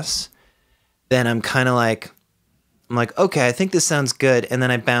master bus, then I'm like, okay, I think this sounds good. And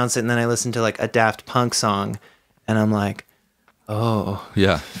then I bounce it, and then I listen to like a Daft Punk song, and I'm like, oh,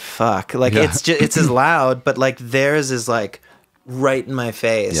 yeah, fuck. Like it's as loud, but like theirs is like right in my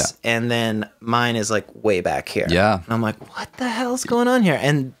face. And then mine is like way back here. Yeah. And I'm like, what the hell's going on here?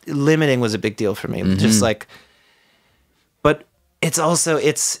 And limiting was a big deal for me. Just like, but it's also,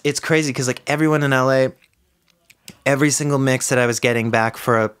 it's crazy because like everyone in LA, every single mix that I was getting back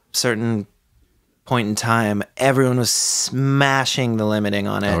for a certain point in time, everyone was smashing the limiting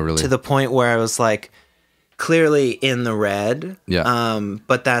on it. Oh, really? To the point where I was like clearly in the red. Yeah.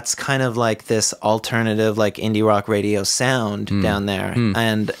 But that's kind of like this alternative, like indie rock radio sound down there.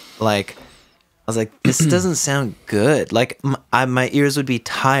 And like, I was like, this doesn't sound good. Like my ears would be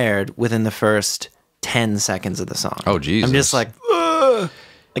tired within the first 10 seconds of the song. Oh, Jesus. I'm just like, ugh!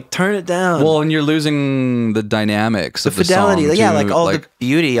 Like turn it down. Well, and you're losing the dynamics, the fidelity, the song, yeah, like all the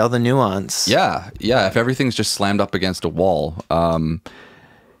beauty, all the nuance. Yeah, yeah. If everything's just slammed up against a wall,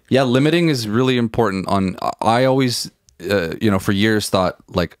 yeah, limiting is really important. I always, you know, for years thought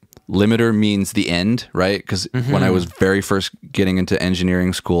like limiter means the end, right? Because when I was very first getting into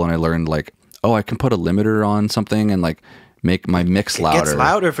engineering school, and I learned like, oh, I can put a limiter on something and like make my mix louder. It gets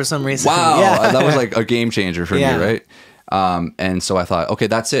louder for some reason. Wow, yeah. That was like a game changer for me, right? And so I thought, okay,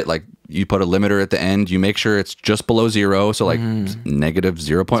 that's it. Like you put a limiter at the end. You make sure it's just below 0, so like negative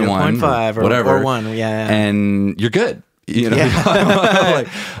 0.1, 0.5 or whatever, or 1. Yeah. and you're good. You know, Yeah.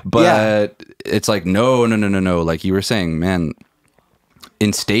 but it's like no. Like you were saying, man,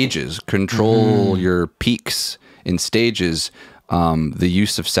 in stages, control your peaks in stages. The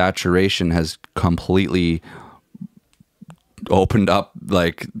use of saturation has completely opened up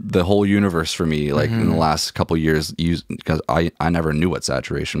like the whole universe for me, like in the last couple of years, because I never knew what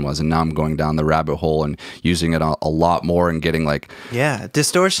saturation was, and now I'm going down the rabbit hole and using it a lot more and getting like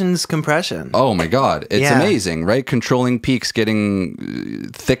distortions, compression. Oh my god, it's amazing, right? Controlling peaks, getting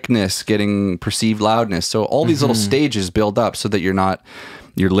thickness, getting perceived loudness. So all these little stages build up so that your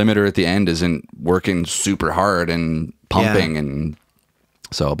limiter at the end isn't working super hard and pumping and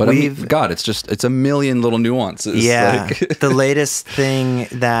so, but I mean, God, it's a million little nuances. Yeah. Like The latest thing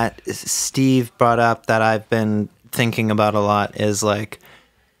that Steve brought up that I've been thinking about a lot is like,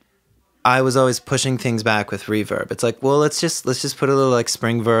 I was always pushing things back with reverb. It's like, well, let's just put a little like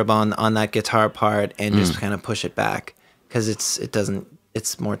spring verb on that guitar part and just kind of push it back because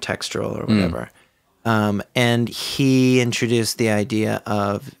it's more textural or whatever. And he introduced the idea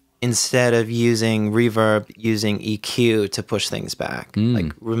of, instead of using reverb, using EQ to push things back,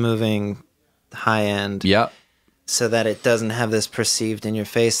 like removing high end, so that it doesn't have this perceived in your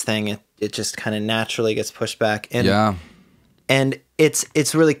face thing. It just kind of naturally gets pushed back, and and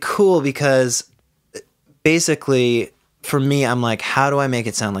it's really cool because basically for me, I'm like, how do I make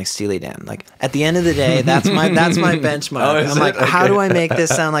it sound like Steely Dan? Like at the end of the day, that's my benchmark. I'm like, how do I make this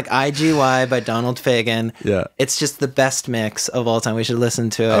sound like IGY by Donald Fagen? Yeah, it's just the best mix of all time. We should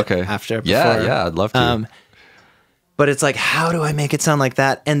listen to it after. Before. Yeah, I'd love to. But it's like, how do I make it sound like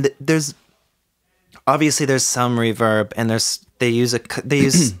that? And there's obviously some reverb, and they use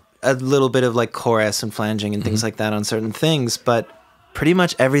a little bit of like chorus and flanging and things like that on certain things, but pretty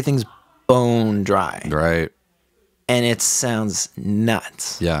much everything's bone dry. Right. And it sounds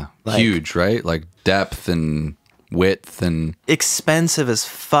nuts. Yeah. Like, huge, right? Like depth and width and expensive as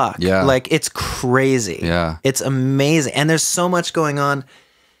fuck. Yeah. Like it's crazy. Yeah. It's amazing. And there's so much going on.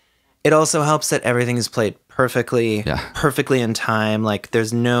 It also helps that everything is played perfectly, perfectly in time. Like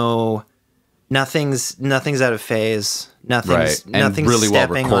there's nothing's out of phase. Nothing's really well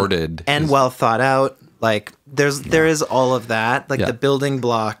recorded and well thought out. Like there is all of that. Like the building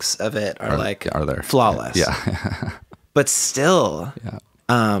blocks of it are there flawless. Yeah. But still,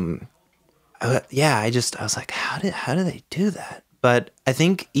 I was like, how do they do that? But I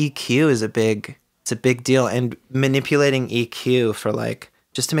think EQ is a big deal, and manipulating EQ for like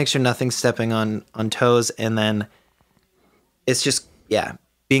just to make sure nothing's stepping on toes, and then it's just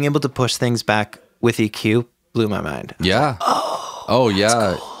being able to push things back with EQ blew my mind. Yeah. Oh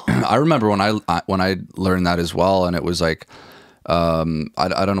yeah. Cool. I remember when I learned that as well, and it was like, I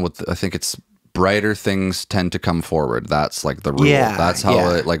don't know I think it's brighter things tend to come forward. That's like the rule. That's how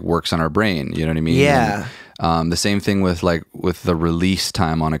it like works on our brain. You know what I mean? Yeah. And, the same thing with the release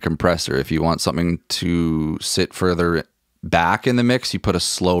time on a compressor. If you want something to sit further back in the mix, you put a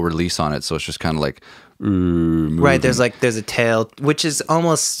slow release on it, so it's just kind of like. Right, there's a tail, which is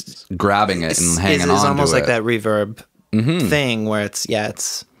almost grabbing it and hanging on to it. It's almost like that reverb thing where it's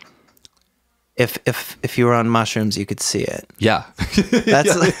if you were on mushrooms, you could see it. Yeah,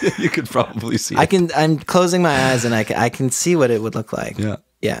 that's you could probably see it. I'm closing my eyes and I can see what it would look like.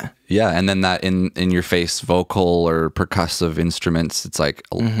 Yeah. And then that in your face vocal or percussive instruments, it's like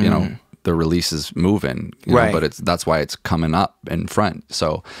you know. The release is moving, you know, but that's why it's coming up in front.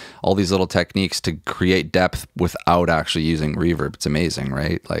 So all these little techniques to create depth without actually using reverb, it's amazing,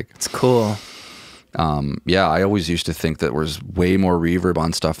 right? Like it's cool. I always used to think that there was way more reverb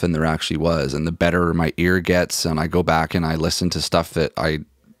on stuff than there actually was, and the better my ear gets, and I go back and I listen to stuff that I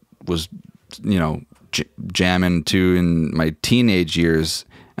was, you know, jamming to in my teenage years.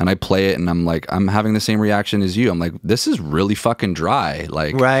 And I play it and I'm like, I'm having the same reaction as you. I'm like, this is really fucking dry.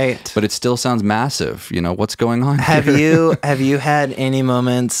 Like, but it still sounds massive. You know, what's going on here? Have you had any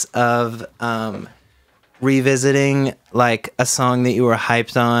moments of revisiting like a song that you were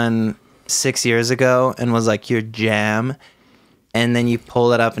hyped on 6 years ago and was like your jam, and then you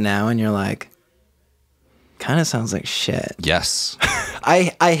pull it up now and you're like, kind of sounds like shit? Yes.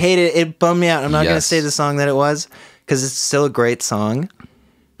 I hate it. It bummed me out. I'm not going to say the song that it was because it's still a great song.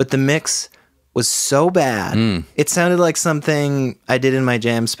 But the mix was so bad. It sounded like something I did in my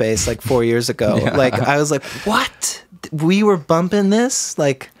jam space like 4 years ago. Like I was like, what? We were bumping this?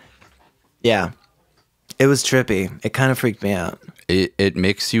 Like, yeah. It was trippy. It kind of freaked me out. It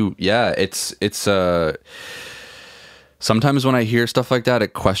makes you, it's Sometimes when I hear stuff like that, I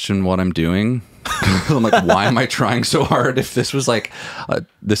question what I'm doing. I'm like, why am I trying so hard? If this was like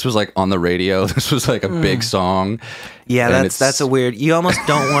on the radio, this was like a big song. Yeah, that's a weird. You almost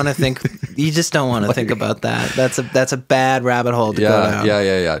don't want to think. You just don't want to think about that. That's a bad rabbit hole to go down.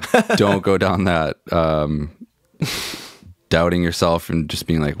 Yeah. Don't go down that. Doubting yourself and just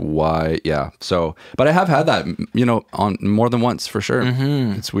being like, why? Yeah. So, but I have had that, on more than once for sure.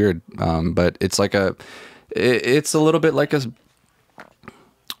 It's weird, but it's like it's a little bit like I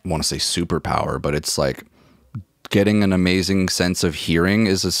want to say superpower, but it's like getting an amazing sense of hearing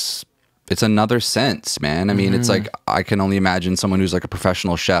it's another sense, man. I mean, it's like, I can only imagine someone who's like a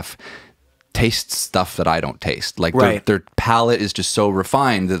professional chef tastes stuff that I don't taste. Like their palate is just so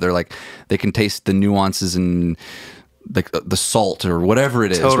refined that they're like, they can taste the nuances and like the salt or whatever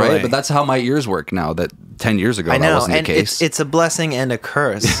it is, right? But that's how my ears work now. That 10 years ago, that wasn't the case. It's a blessing and a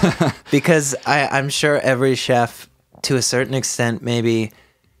curse because I'm sure every chef, to a certain extent, maybe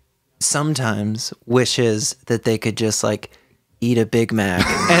sometimes wishes that they could just like eat a Big Mac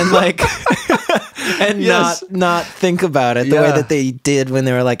and like and not think about it the way that they did when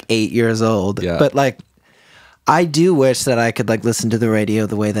they were like 8 years old. Yeah. But like, I do wish that I could like listen to the radio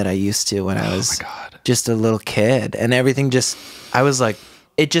the way that I used to when I was just a little kid, and everything I was like,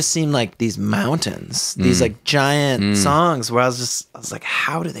 it just seemed like these mountains, these like giant songs where I was like,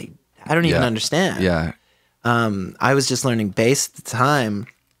 I don't even understand. Yeah. I was just learning bass at the time,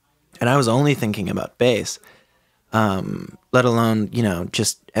 and I was only thinking about bass, let alone,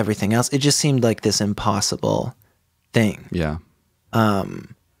 just everything else. It just seemed like this impossible thing. Yeah.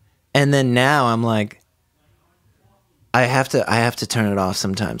 And then now I'm like, I have to turn it off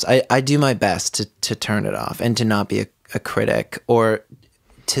sometimes. I do my best to turn it off and to not be a critic, or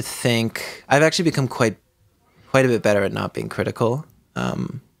to think. I've actually become quite a bit better at not being critical.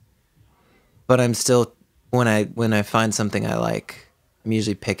 But I'm still, when I find something I like, I'm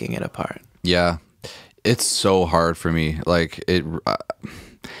usually picking it apart. Yeah. It's so hard for me. Like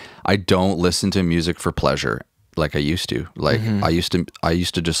I don't listen to music for pleasure like I used to. Like I used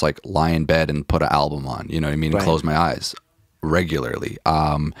to just like lie in bed and put an album on, you know what I mean? And close my eyes regularly.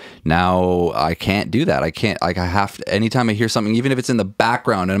 Now I can't do that. I can't, like, I have to, anytime I hear something, even if it's in the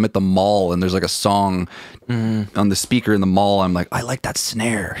background and I'm at the mall and there's like a song on the speaker in the mall, I'm like, I like that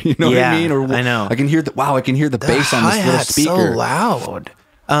snare. You know what I mean? Or I know. I can hear I can hear the bass on this little speaker. So loud.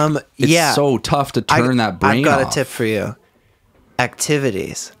 It's so tough to turn that brain off. I've got a tip for you.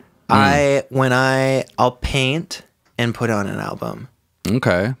 Activities. I'll paint and put on an album.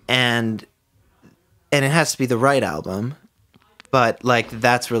 Okay. And it has to be the right album, but like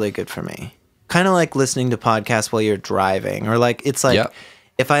that's really good for me. Kind of like listening to podcasts while you're driving, or like it's like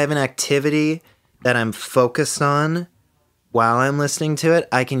if I have an activity that I'm focused on while I'm listening to it,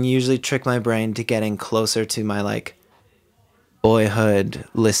 I can usually trick my brain to getting closer to my like boyhood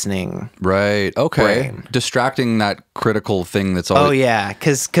listening. Right. Okay. Brain. Distracting that critical thing that's always. Oh yeah,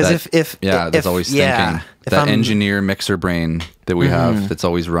 because if that's always thinking. That engineer mixer brain that we have that's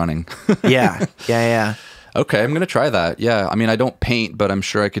always running. Yeah. Okay, I'm gonna try that. Yeah, I mean, I don't paint, but I'm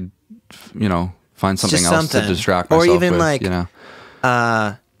sure I could, find something else to distract myself or even with, like,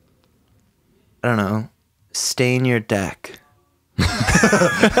 I don't know, stain your deck.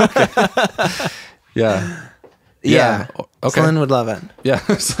 Yeah. Yeah. Okay. Slim would love it. Yeah.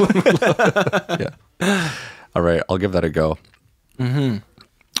 Slim would love it. Yeah. All right, I'll give that a go.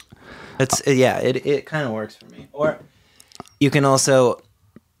 It kind of works for me. Or you can also,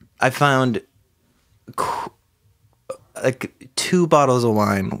 I found like 2 bottles of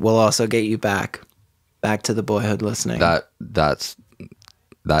wine will also get you back to the boyhood listening. That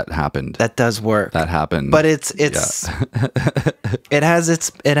happened. That does work. That happened. But it has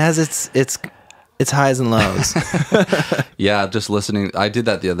its highs and lows. Yeah, just listening. I did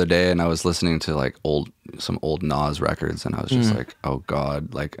that the other day, and I was listening to like some old Nas records, and I was just like, oh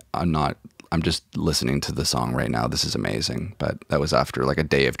God, like I'm just listening to the song right now. This is amazing. But that was after like a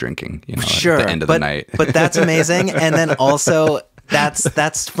day of drinking, sure, at the end of the night. But that's amazing. And then also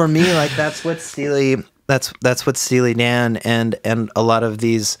that's for me, like that's what Steely Dan and a lot of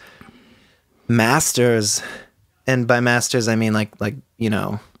these masters, and by masters I mean like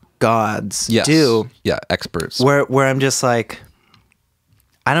gods do. Yeah, experts. Where I'm just like,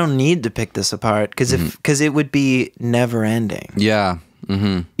 I don't need to pick this apart because it would be never ending. Yeah.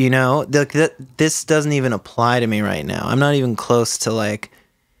 This doesn't even apply to me right now. I'm not even close to like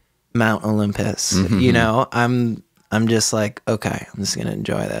Mount Olympus. I'm just like, okay, I'm just gonna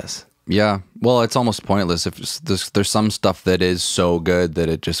enjoy this. Yeah. Well, it's almost pointless if there's some stuff that is so good that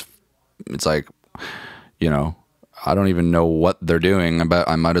it's like, I don't even know what they're doing, but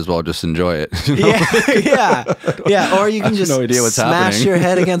I might as well just enjoy it. Yeah. Or you can just no idea what's smash happening. your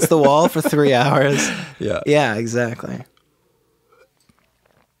head against the wall for 3 hours. Yeah, Exactly.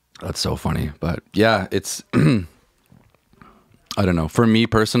 that's so funny. But yeah, it's I don't know. For me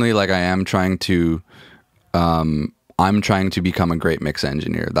personally, like I'm trying to become a great mix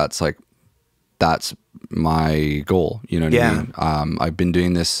engineer. That's my goal. You know what I mean? I've been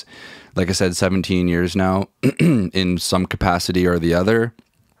doing this, like I said, 17 years now in some capacity or the other.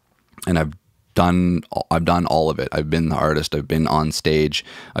 And I've done all of it. I've been the artist. I've been on stage.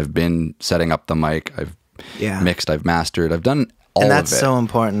 I've been setting up the mic. I've mixed. I've mastered. I've done all of it. And that's so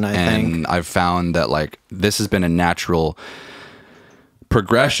important, I think. And I've found that like this has been a natural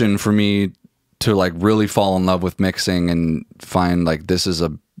progression for me to like really fall in love with mixing and find like this is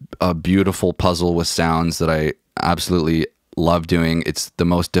a beautiful puzzle with sounds that I absolutely love doing. It's the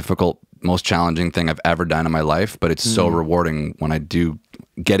most difficult, most challenging thing I've ever done in my life, but it's so rewarding when I do,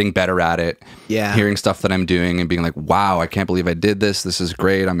 getting better at it, hearing stuff that I'm doing and being like, wow, I can't believe I did this. This is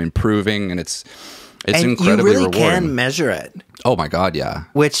great. I'm improving. And it's incredibly you really rewarding. can measure it. Oh my God. Yeah.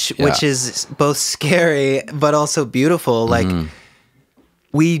 Which is both scary, but also beautiful. Like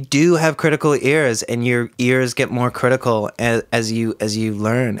we do have critical ears, and your ears get more critical as you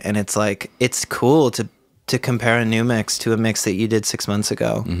learn. And it's like, it's cool to compare a new mix to a mix that you did 6 months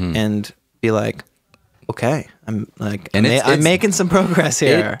ago and be like, okay, I'm making some progress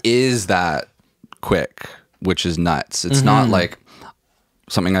here. It is that quick, which is nuts. It's not like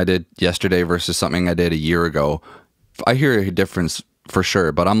something I did yesterday versus something I did a year ago. I hear a difference for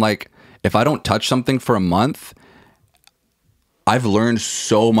sure, but I'm like, if I don't touch something for a month, I've learned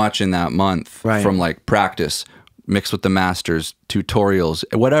so much in that month from like practice, mixed with the masters, tutorials,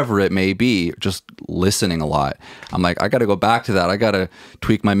 whatever it may be, just listening a lot. I'm like, I got to go back to that. I got to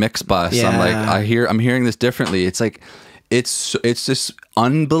tweak my mix bus. I'm like, I'm hearing this differently. It's like, it's this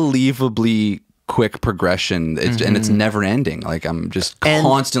unbelievably quick progression, and it's never ending. Like I'm just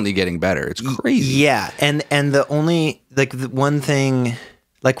constantly getting better. It's crazy. Yeah, and the only like the one thing,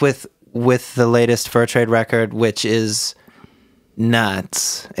 like with the latest Fur Trade record, which is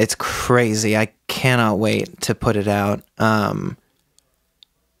nuts. It's crazy. I cannot wait to put it out.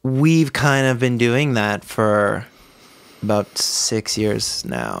 We've kind of been doing that for about 6 years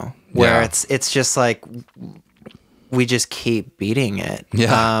now, where it's just like we just keep beating it.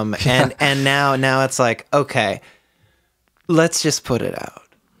 And now it's like, okay, let's just put it out.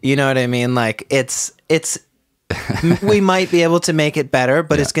 You know what I mean? Like it's we might be able to make it better,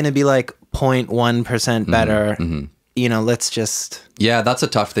 but it's going to be like 0.1% better. You know, let's just... Yeah, that's a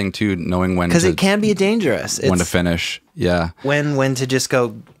tough thing too, knowing when because it can be dangerous. When to finish. Yeah. When to just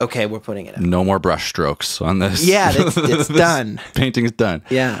go, okay, we're putting it out. No more brush strokes on this. Yeah, it's done. Painting is done.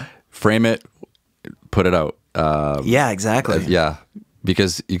 Yeah. Frame it, put it out. Yeah, exactly. Yeah.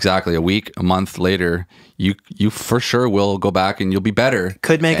 Because exactly a week, a month later, you for sure will go back and you'll be better.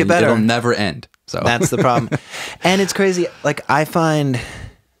 Could make it better. It'll never end. So that's the problem. And it's crazy. Like I find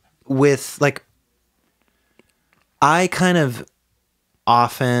with like, I kind of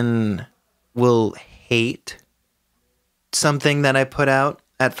often will hate something that I put out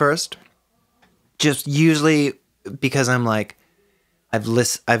at first. Just usually because I'm like, I've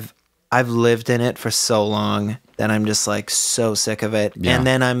lived in it for so long that I'm just like so sick of it. Yeah. And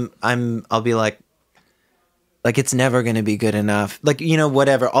then I'll be like it's never going to be good enough. Like, you know,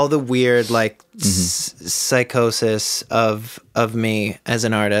 whatever, all the weird like psychosis of me as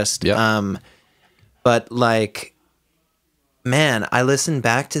an artist. Yep. But like, man, I listen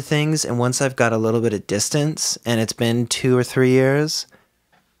back to things, and once I've got a little bit of distance and it's been 2 or 3 years,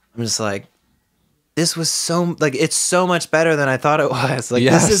 I'm just like, this was so like, it's so much better than I thought it was. Like,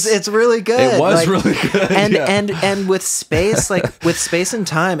 it's really good. It was like, really good. And with space, like with space and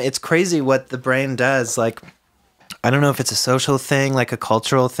time, it's crazy what the brain does. Like, I don't know if it's a social thing, like a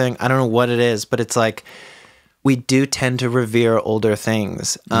cultural thing. I don't know what it is, but it's like, we do tend to revere older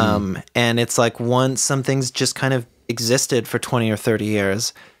things. And it's like once some things just kind of existed for 20 or 30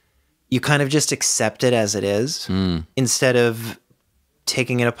 years, you kind of just accept it as it is instead of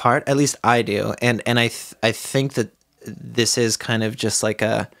taking it apart. At least I do. And I think that this is kind of just like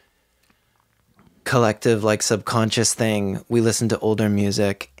a collective, like subconscious thing. We listen to older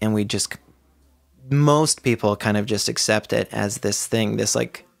music and most people kind of just accept it as this thing, this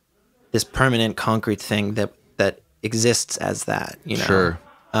like this permanent concrete thing that exists as that, you know? Sure.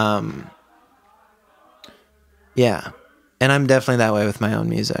 Yeah. And I'm definitely that way with my own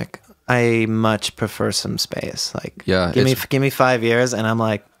music. I much prefer some space. Like, give me 5 years and I'm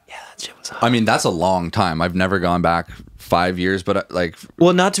like, Yeah, that shit was hot. I mean, that's a long time. I've never gone back 5 years, but like,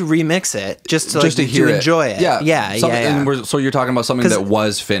 well, not to remix it, just to, just like, to hear to enjoy it. Yeah, yeah, And so you're talking about something that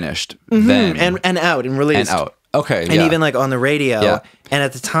was finished then and out and released and out. Okay, and even like on the radio. Yeah. And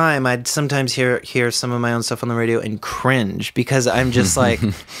at the time, I'd sometimes hear some of my own stuff on the radio and cringe because I'm just like,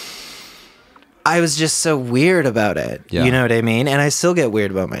 I was just so weird about it. Yeah. You know what I mean? And I still get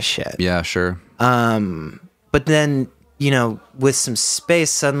weird about my shit. Yeah, sure. But then, you know, with some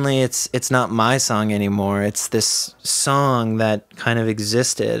space, suddenly it's not my song anymore. It's this song that kind of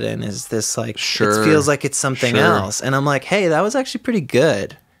existed and is this like, Sure. it feels like it's something Sure. else. And I'm like, hey, that was actually pretty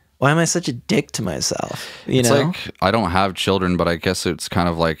good. Why am I such a dick to myself? You know? Like, I don't have children, but I guess it's kind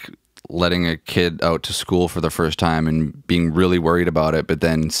of like letting a kid out to school for the first time and being really worried about it, but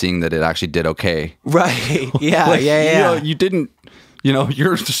then seeing that it actually did okay. Right. Yeah, Like, yeah. You know, you didn't, you know,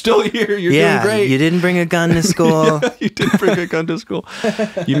 you're still here. You're doing great. You didn't bring a gun to school. Yeah, you didn't bring a gun to school.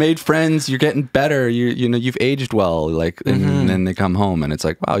 You made friends. You're getting better. You know, you've aged well. Like, and then they come home and it's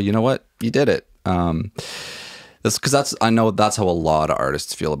like, wow, you know what? You did it. I know that's how a lot of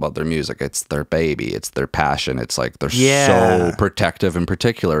artists feel about their music. It's their baby. It's their passion. It's like they're so protective and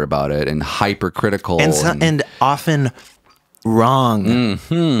particular about it and hypercritical. And often wrong,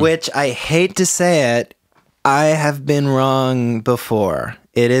 which I hate to say it. I have been wrong before.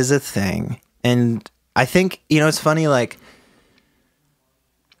 It is a thing. And I think, you know, it's funny, like,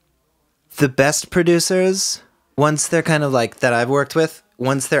 the best producers, once they're kind of like, that I've worked with,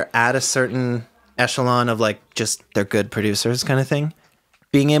 once they're at a certain echelon of like, just they're good producers kind of thing,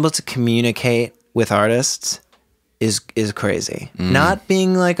 being able to communicate with artists is crazy. Not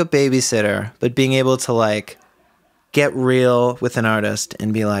being like a babysitter, but being able to like get real with an artist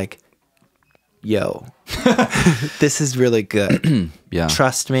and be like, yo, this is really good. Yeah.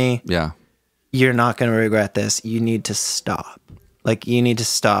 Trust me. Yeah. You're not going to regret this. You need to stop. Like, you need to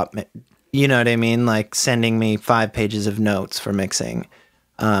stop. You know what I mean? Like sending me 5 pages of notes for mixing.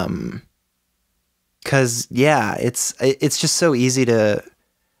 Cause yeah, it's just so easy to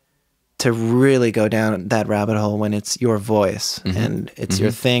really go down that rabbit hole when it's your voice and it's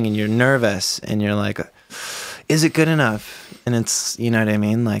your thing and you're nervous and you're like, is it good enough? And it's, you know what I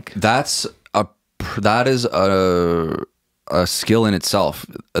mean? Like that is a skill in itself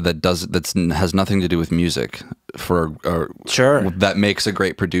that has nothing to do with music. Sure, that makes a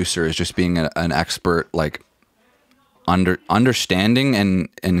great producer is just being an expert, like understanding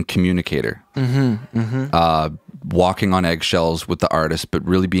and communicator. Walking on eggshells with the artist, but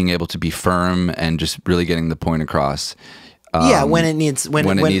really being able to be firm and just really getting the point across. Yeah, when it needs to happen.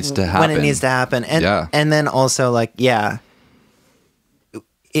 When it needs to happen, and and then also like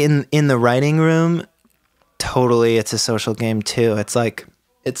in the writing room, totally, it's a social game too. It's like,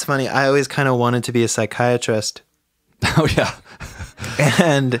 it's funny. I always kind of wanted to be a psychiatrist. Oh yeah,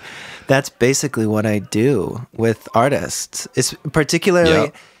 and that's basically what I do with artists. It's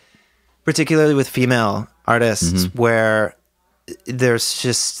particularly with female artists, where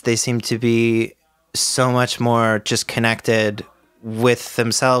they seem to be so much more just connected with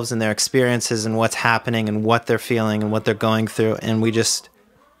themselves and their experiences and what's happening and what they're feeling and what they're going through, and we'll just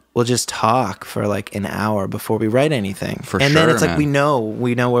talk for like an hour before we write anything. And then it's like, we know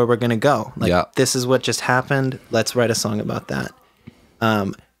where we're gonna go. Like, this is what just happened. Let's write a song about that.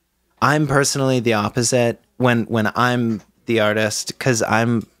 I'm personally the opposite when I'm the artist, because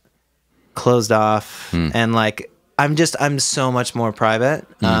I'm closed off and like I'm so much more private.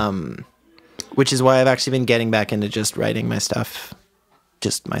 Which is why I've actually been getting back into just writing my stuff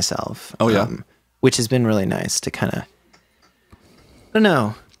just myself. Oh yeah. Which has been really nice to kind of, I don't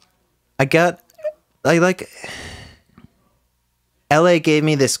know. LA gave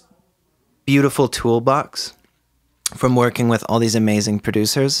me this beautiful toolbox from working with all these amazing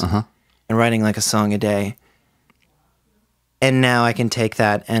producers and writing like a song a day. And now I can take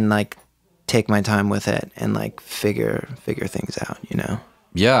that and like take my time with it and like figure things out, you know?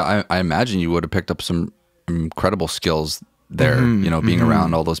 Yeah, I imagine you would have picked up some incredible skills there, you know, being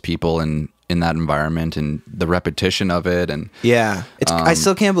around all those people and in that environment and the repetition of it. And yeah, I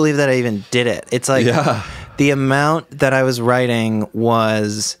still can't believe that I even did it. It's like the amount that I was writing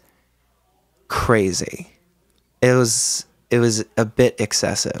was crazy. It was a bit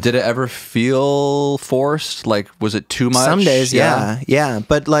excessive. Did it ever feel forced? Like, was it too much? Some days, yeah.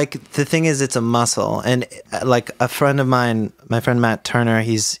 But like, the thing is, it's a muscle. And like a friend of mine, my friend Matt Turner,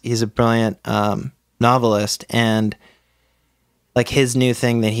 he's a brilliant novelist, and like his new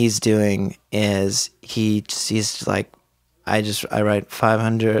thing that he's doing is he's like, I write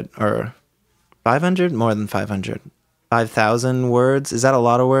 500 or 500, more than 500, 5,000 words. Is that a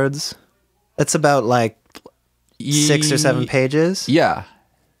lot of words? That's about like 6 or 7 pages. Yeah.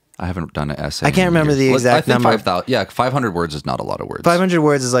 I haven't done an essay. I can't remember the exact number. 5,000. Yeah, 500 words is not a lot of words. 500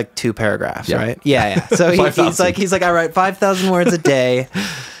 words is like 2 paragraphs, Yeah. right? Yeah. So he's like, I write 5,000 words a day.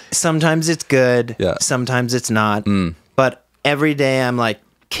 Sometimes it's good. Yeah. Sometimes it's not. But every day I'm like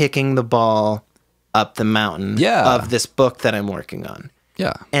kicking the ball up the mountain of this book that I'm working on.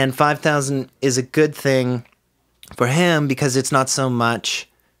 Yeah. And 5,000 is a good thing for him because it's not so much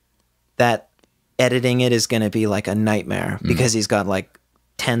that editing it is going to be like a nightmare because he's got like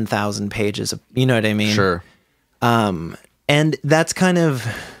 10,000 pages of, you know what I mean? Sure. And that's kind of,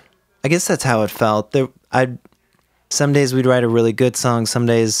 I guess that's how it felt. Some days we'd write a really good song. Some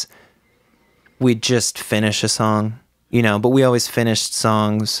days we'd just finish a song, you know, but we always finished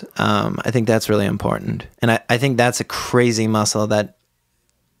songs. I think that's really important. And I think that's a crazy muscle that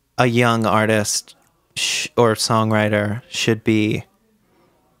a young artist or songwriter should be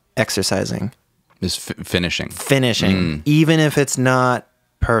exercising. Is finishing. Finishing. Even if it's not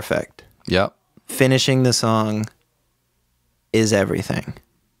perfect. Yep. Finishing the song is everything.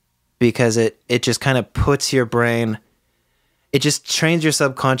 Because it just kind of puts your brain, it just trains your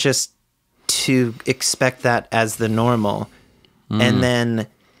subconscious to expect that as the normal. And then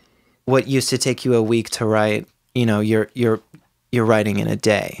what used to take you a week to write, you know, you're writing in a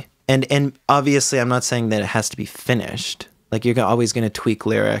day. And obviously I'm not saying that it has to be finished. Like you're always going to tweak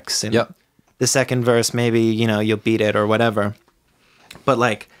lyrics and the second verse, maybe, you know, you'll beat it or whatever. But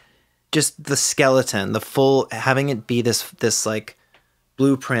like just the skeleton, the full, having it be this like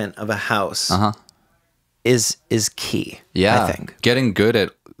blueprint of a house is key. Yeah. I think. Getting good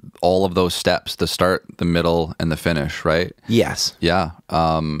at all of those steps, the start, the middle, and the finish, right? Yes. Yeah.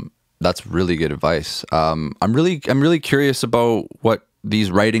 That's really good advice. I'm really curious about what these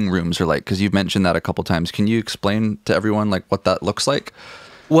writing rooms are like, because you've mentioned that a couple times. Can you explain to everyone like what that looks like?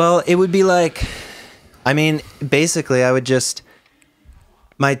 Well, it would be like, I mean, basically I would just,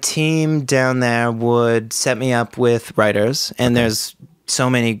 my team down there would set me up with writers, and there's so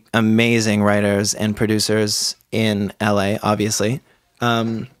many amazing writers and producers in LA, obviously.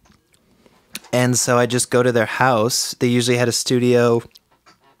 And so I just go to their house. They usually had a studio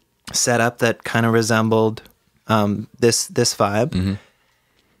set up that kind of resembled this vibe.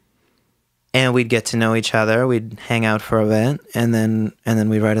 And we'd get to know each other. We'd hang out for a bit, and then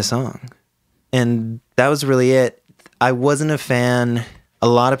we'd write a song. And that was really it. I wasn't a fan. A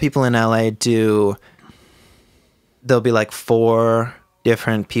lot of people in LA there'll be like 4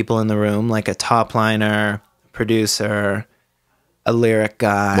 different people in the room, like a top liner, producer, a lyric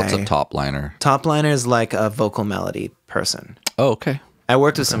guy. What's a top liner? Top liner is like a vocal melody person. Oh, okay. I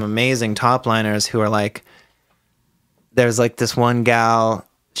worked with some amazing top liners who are like, there's like this one gal,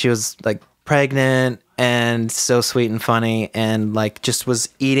 she was like pregnant and so sweet and funny, and like just was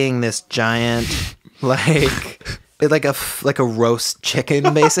eating this giant like a roast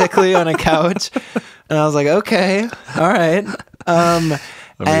chicken basically on a couch. And I was like, okay, all right.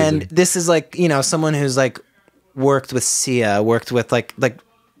 And this is like, you know, someone who's like worked with Sia, worked with like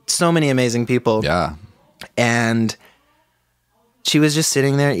so many amazing people. Yeah. And she was just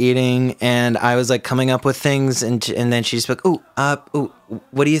sitting there eating, and I was like coming up with things, and then she just like, ooh,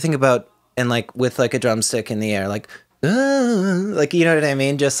 what do you think about, and like with like a drumstick in the air, like you know what I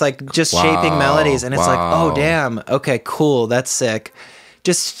mean? Just shaping melodies, and it's like, oh damn, okay, cool, that's sick.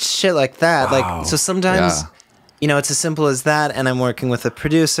 Just shit like that. Like, so sometimes, you know, it's as simple as that, and I'm working with a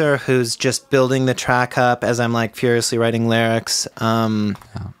producer who's just building the track up as I'm like furiously writing lyrics.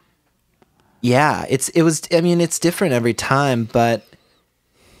 Yeah, I mean, it's different every time, but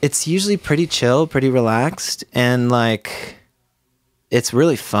it's usually pretty chill, pretty relaxed, and like, it's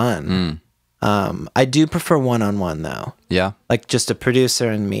really fun. I do prefer one-on-one though. Yeah. Like just a producer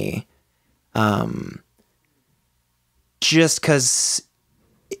and me. Just cause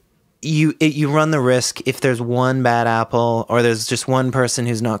you run the risk if there's one bad apple, or there's just one person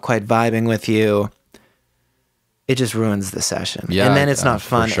who's not quite vibing with you, it just ruins the session. Yeah, and then it's not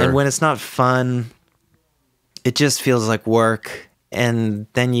fun. Sure. And when it's not fun, it just feels like work, and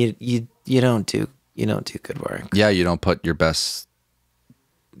then you don't do good work. Yeah, you don't put your best,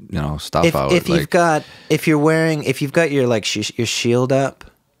 you know, stuff out. If you've got your like your shield up,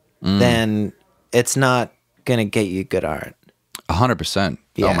 then it's not gonna get you good art. 100%.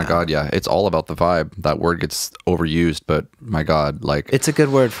 Yeah. Oh my God, yeah. It's all about the vibe. That word gets overused, but my God, like, it's a good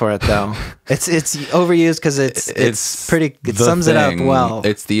word for it though. it's overused because it's pretty. It sums it up well.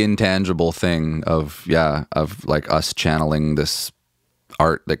 It's the intangible thing of like us channeling this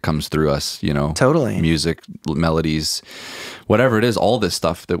art that comes through us. You know, totally. Music, melodies, whatever it is. All this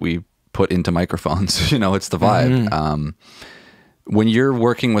stuff that we put into microphones. You know, it's the vibe. When you're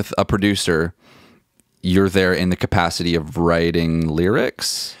working with a producer, you're there in the capacity of writing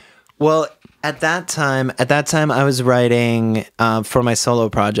lyrics? Well, at that time, I was writing for my solo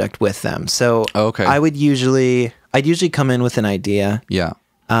project with them. So Okay. I'd usually come in with an idea, Yeah.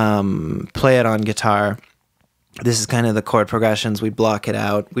 play it on guitar. This is kind of the chord progressions. We'd block it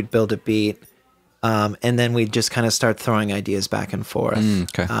out. We'd build a beat, and then we'd just kind of start throwing ideas back and forth.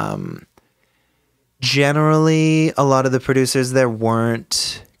 Okay. Generally, a lot of the producers there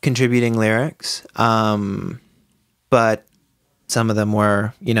weren't contributing lyrics, but some of them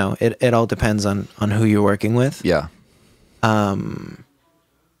were. You know, it all depends on who you're working with. Yeah. But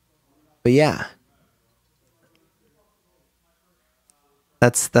yeah,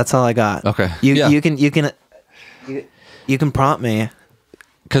 that's all I got. Okay. You Yeah. you can prompt me.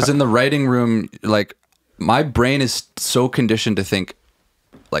 Because in the writing room, like my brain is so conditioned to think,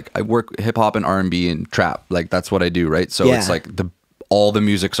 like I work hip hop and R&B and trap, like that's what I do, right? So Yeah. it's like all the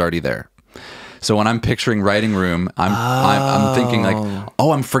music's already there. So when I'm picturing writing room, I'm thinking like,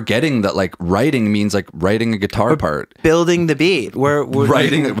 oh, I'm forgetting that like writing means like writing a guitar part, Building the beat. We're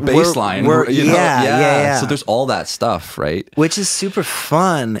writing a bass line. You know? Yeah. So there's all that stuff, right? Which is super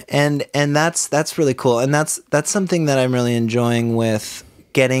fun, and that's really cool, and that's something that I'm really enjoying with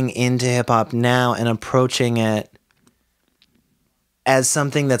getting into hip hop now and approaching it as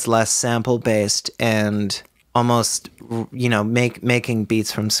something that's less sample based and almost, you know, making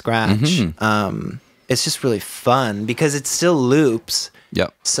beats from scratch. It's just really fun because it still loops.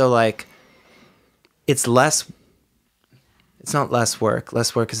 Yep. So like, it's not less work.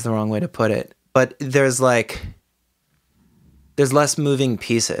 Less work is the wrong way to put it. But there's less moving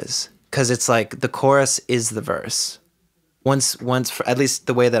pieces because it's like the chorus is the verse. Once, for, at least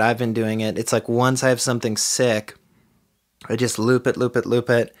the way that I've been doing it, it's like once I have something sick, I just loop it.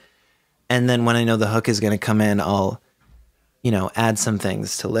 And then when I know the hook is going to come in, I'll, you know, add some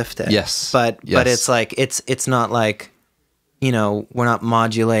things to lift it. Yes. But it's like, it's not like, you know, we're not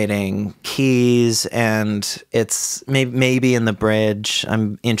modulating keys, and it's maybe in the bridge,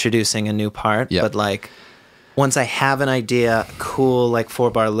 I'm introducing a new part. Yep. But like, once I have an idea, cool, like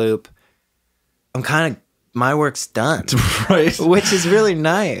 4-bar loop, my work's done. Right. Which is really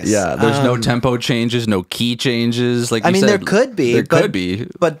nice. Yeah. There's no tempo changes, no key changes. Like you said, there could be.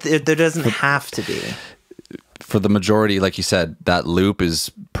 But there doesn't have to be. For the majority, like you said, that loop is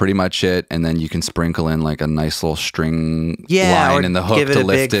pretty much it, and then you can sprinkle in like a nice little string line in the hook to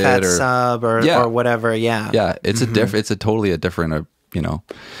lift it, or sub or whatever. Yeah, yeah. It's it's a totally different, you know,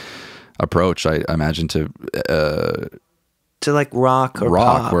 approach. I imagine to like rock or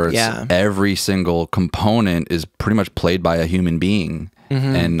pop, where it's every single component is pretty much played by a human being,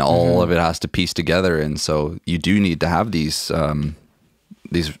 and all of it has to piece together, and so you do need to have these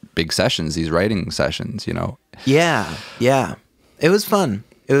big sessions, these writing sessions, you know. Yeah. It was fun.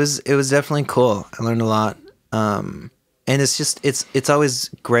 It was definitely cool. I learned a lot. And it's always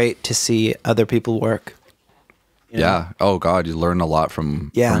great to see other people work. You know? Yeah. Oh God, you learn a lot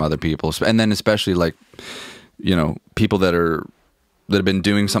from other people, and then especially like, you know, people that have been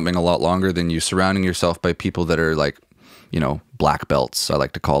doing something a lot longer than you, surrounding yourself by people that are like, you know, black belts, I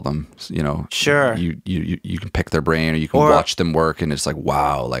like to call them, you know. Sure. You can pick their brain, or you can watch them work, and it's like,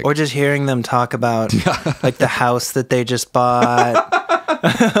 wow. Like, or just hearing them talk about like the house that they just bought.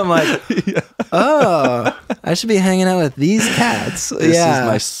 I'm like, oh, I should be hanging out with these cats. This is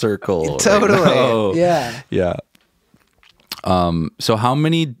my circle. Totally. Right? Yeah. Yeah. So how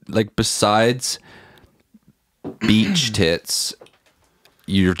many, like, besides Beach Tits,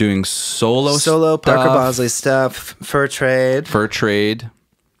 you're doing solo Parker Bossley stuff, Fur Trade.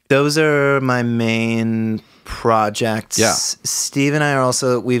 Those are my main projects. Yeah. Steve and I are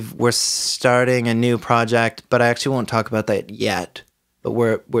also we're starting a new project, but I actually won't talk about that yet. But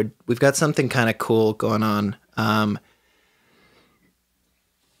we've got something kind of cool going on. And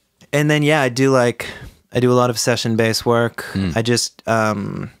then I do a lot of session bass work. I just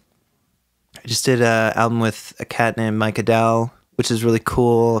did an album with a cat named Mike Adele, which is really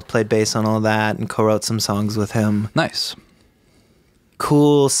cool. Played bass on all that and co-wrote some songs with him. Nice.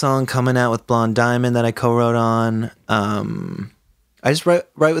 Cool song coming out with Blonde Diamond that I co-wrote on. I just write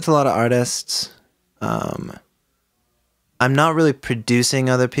with a lot of artists. I'm not really producing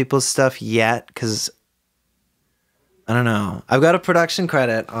other people's stuff yet because I don't know. I've got a production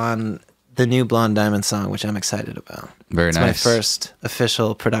credit on the new Blonde Diamond song, which I'm excited about. Very nice. It's my first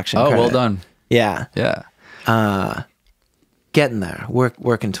official production credit. Oh, well done. Yeah. Yeah. Getting there,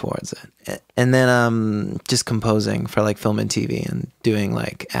 working towards it, and then just composing for like film and TV and doing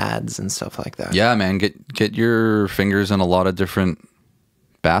like ads and stuff like that. Yeah, man, get your fingers in a lot of different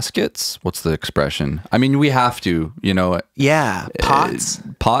baskets. What's the expression? I mean, we have to, you know. Yeah, pots.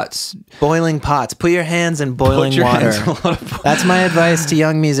 Pots. Boiling pots. Put your hands in boiling water. That's my advice to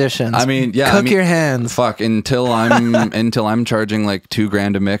young musicians. I mean, yeah. Cook your hands. Fuck, until I'm charging like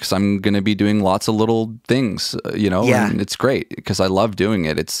 $2,000 a mix, I'm gonna be doing lots of little things, you know. Yeah. And it's great because I love doing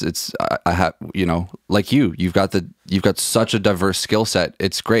it. I have, you know, like you've got such a diverse skill set.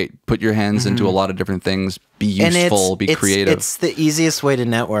 It's great. Put your hands into a lot of different things. Be useful. Be creative. It's the easiest way to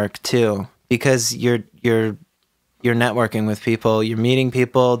network too, because you're networking with people. You're meeting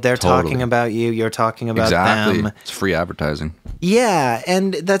people. They're talking about you. You're talking about them. It's free advertising. Yeah,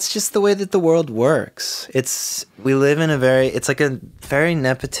 and that's just the way that the world works. We live in a very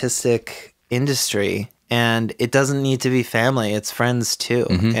nepotistic industry, and it doesn't need to be family. It's friends too,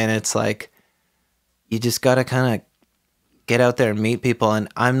 and it's like you just gotta kind of get out there and meet people. And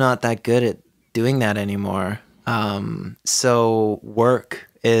I'm not that good at doing that anymore. So work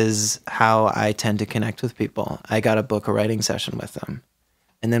is how I tend to connect with people. I got to book a writing session with them,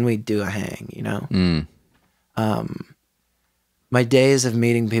 and then we do a hang, you know? My days of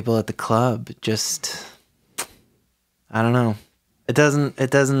meeting people at the club, just, I don't know.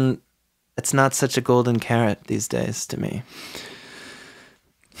 It's not such a golden carrot these days to me.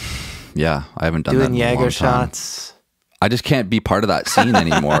 Yeah, I haven't done that in a long time. Doing Jaeger shots. I just can't be part of that scene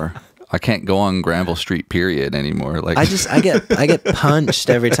anymore. I can't go on Granville Street, period, anymore. Like I get punched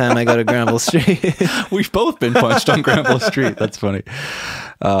every time I go to Granville Street. We've both been punched on Granville Street. That's funny.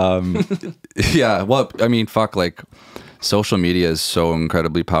 Yeah. Well, I mean, fuck. Like, social media is so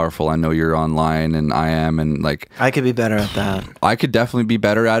incredibly powerful. I know you're online, and I am, and like I could be better at that. I could definitely be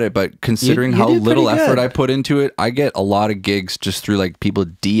better at it, but considering you how did little pretty effort good. I put into it, I get a lot of gigs just through like people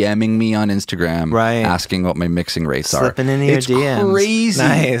DMing me on Instagram, right, asking what my mixing rates are. Slipping into your DMs. Crazy.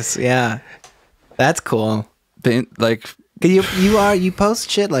 Nice. Yeah, that's cool. Like you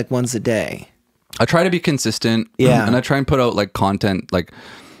post shit like once a day. I try to be consistent. Yeah, and I try and put out like content like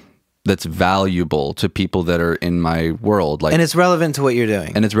that's valuable to people that are in my world, like, and it's relevant to what you're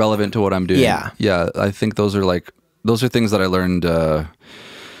doing, and it's relevant to what I'm doing. Yeah. I think those are things that I learned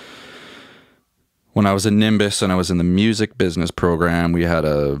when I was in Nimbus and I was in the music business program. We had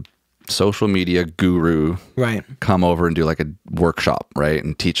a social media guru come over and do like a workshop, right,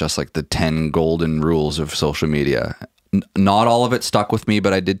 and teach us like the 10 golden rules of social media. Not all of it stuck with me,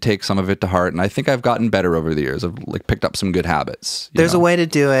 but I did take some of it to heart, and I think I've gotten better over the years. I've like picked up some good habits. There's a way to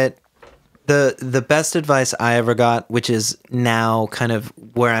do it. The best advice I ever got, which is now kind of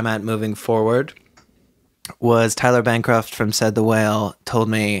where I'm at moving forward, was Tyler Bancroft from Said the Whale told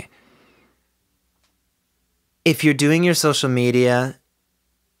me, if you're doing your social media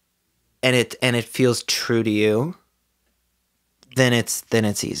and it feels true to you, then it's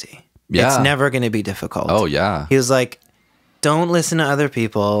easy. Yeah. It's never going to be difficult. Oh yeah. He was like, don't listen to other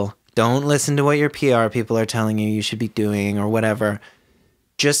people. Don't listen to what your PR people are telling you should be doing or whatever.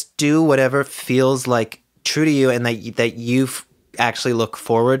 Just do whatever feels like true to you and that you actually look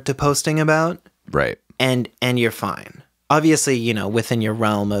forward to posting about. Right. And you're fine. Obviously, you know, within your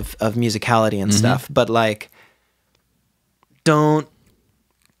realm of musicality and stuff, but like, don't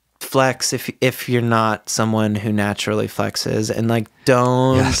flex if you're not someone who naturally flexes, and like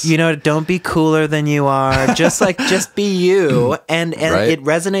don't be cooler than you are. just be you, and right? It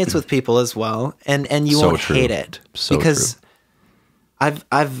resonates with people as well, and you won't hate it because true.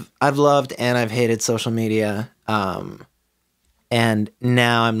 I've loved and I've hated social media, and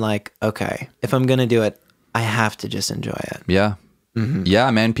now I'm like, okay, if I'm gonna do it, I have to just enjoy it. Yeah.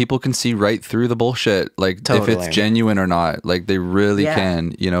 Yeah, man, people can see right through the bullshit, like if it's genuine or not. Like they really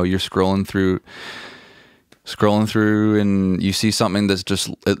can. You know, you're scrolling through and you see something that's just,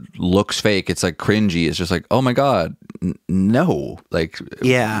 it looks fake. It's like cringy. It's just like, oh my God, no. Like,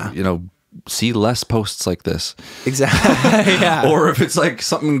 yeah, you know, see less posts like this. Exactly. Yeah. Or if it's like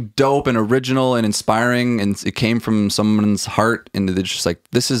something dope and original and inspiring and it came from someone's heart and it's just like,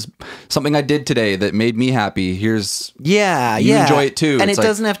 this is something I did today that made me happy. Here's you enjoy it too. And it's it like,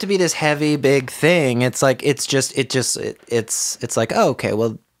 doesn't have to be this heavy big thing. It's like it's like, oh, okay,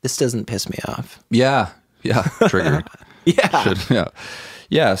 well, this doesn't piss me off. Yeah. Triggered.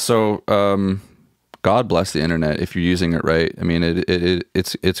 Yeah. So God bless the internet if you're using it right. I mean,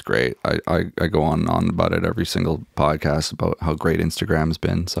 it's great. I go on and on about it every single podcast about how great Instagram's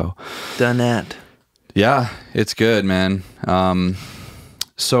been. So done that. Yeah, it's good, man.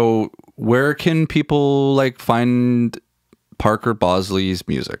 So where can people like find Parker Bossley's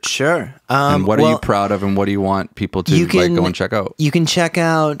music? Sure. And what are you proud of, and what do you want people to like go and check out? You can check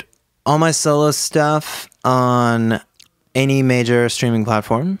out all my solo stuff on any major streaming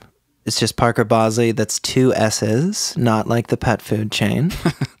platform. It's just Parker Bossley. That's 2 S's, not like the pet food chain,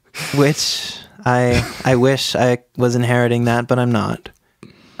 which I wish I was inheriting that, but I'm not.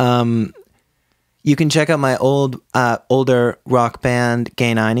 You can check out my older rock band,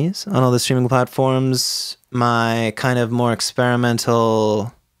 Gay 90s, on all the streaming platforms. My kind of more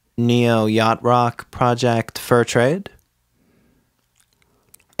experimental neo yacht rock project, Fur Trade.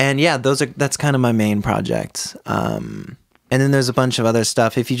 And yeah, that's kind of my main project. And then there's a bunch of other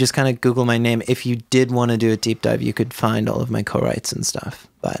stuff. If you just kind of Google my name, if you did want to do a deep dive, you could find all of my co-writes and stuff.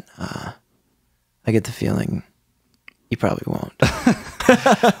 But I get the feeling you probably won't.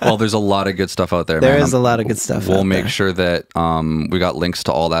 Well, there's a lot of good stuff out there. There is a lot of good stuff. We'll make sure that we got links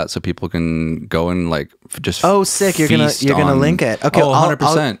to all that so people can go and like just. Oh, sick! You're gonna link it. Okay,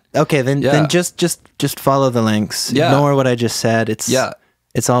 100%. Okay, then just follow the links. Yeah. Ignore what I just said.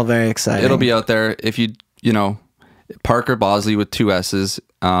 It's all very exciting. It'll be out there if you know Parker Bossley with 2 S's.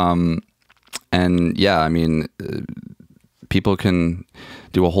 And yeah, I mean, people can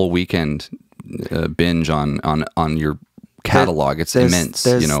do a whole weekend binge on your catalog. It's immense,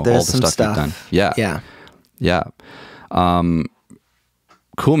 you know, all the stuff you've done. Yeah.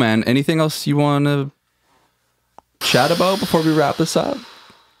 Cool, man. Anything else you want to chat about before we wrap this up?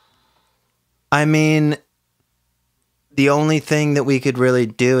 I mean, the only thing that we could really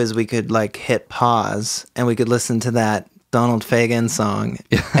do is we could like hit pause and we could listen to that Donald Fagen song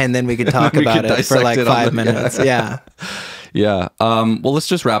and then we could talk about it for like 5 minutes. Yeah. Yeah. Well, let's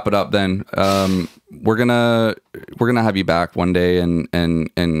just wrap it up then. We're gonna have you back one day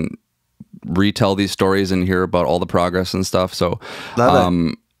and retell these stories and hear about all the progress and stuff. So, Love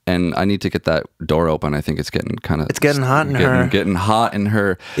it. And I need to get that door open. I think it's getting getting hot in her. Getting hot in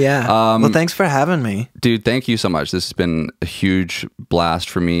her. Yeah. Well, thanks for having me, dude. Thank you so much. This has been a huge blast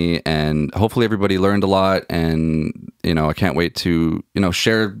for me, and hopefully everybody learned a lot. And you know, I can't wait to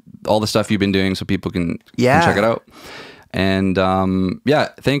share all the stuff you've been doing so people can check it out. And yeah,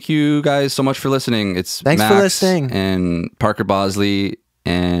 thank you guys so much for listening. Thanks for listening. And Parker Bossley,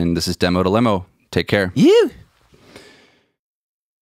 and this is Demo to Limo. Take care. You.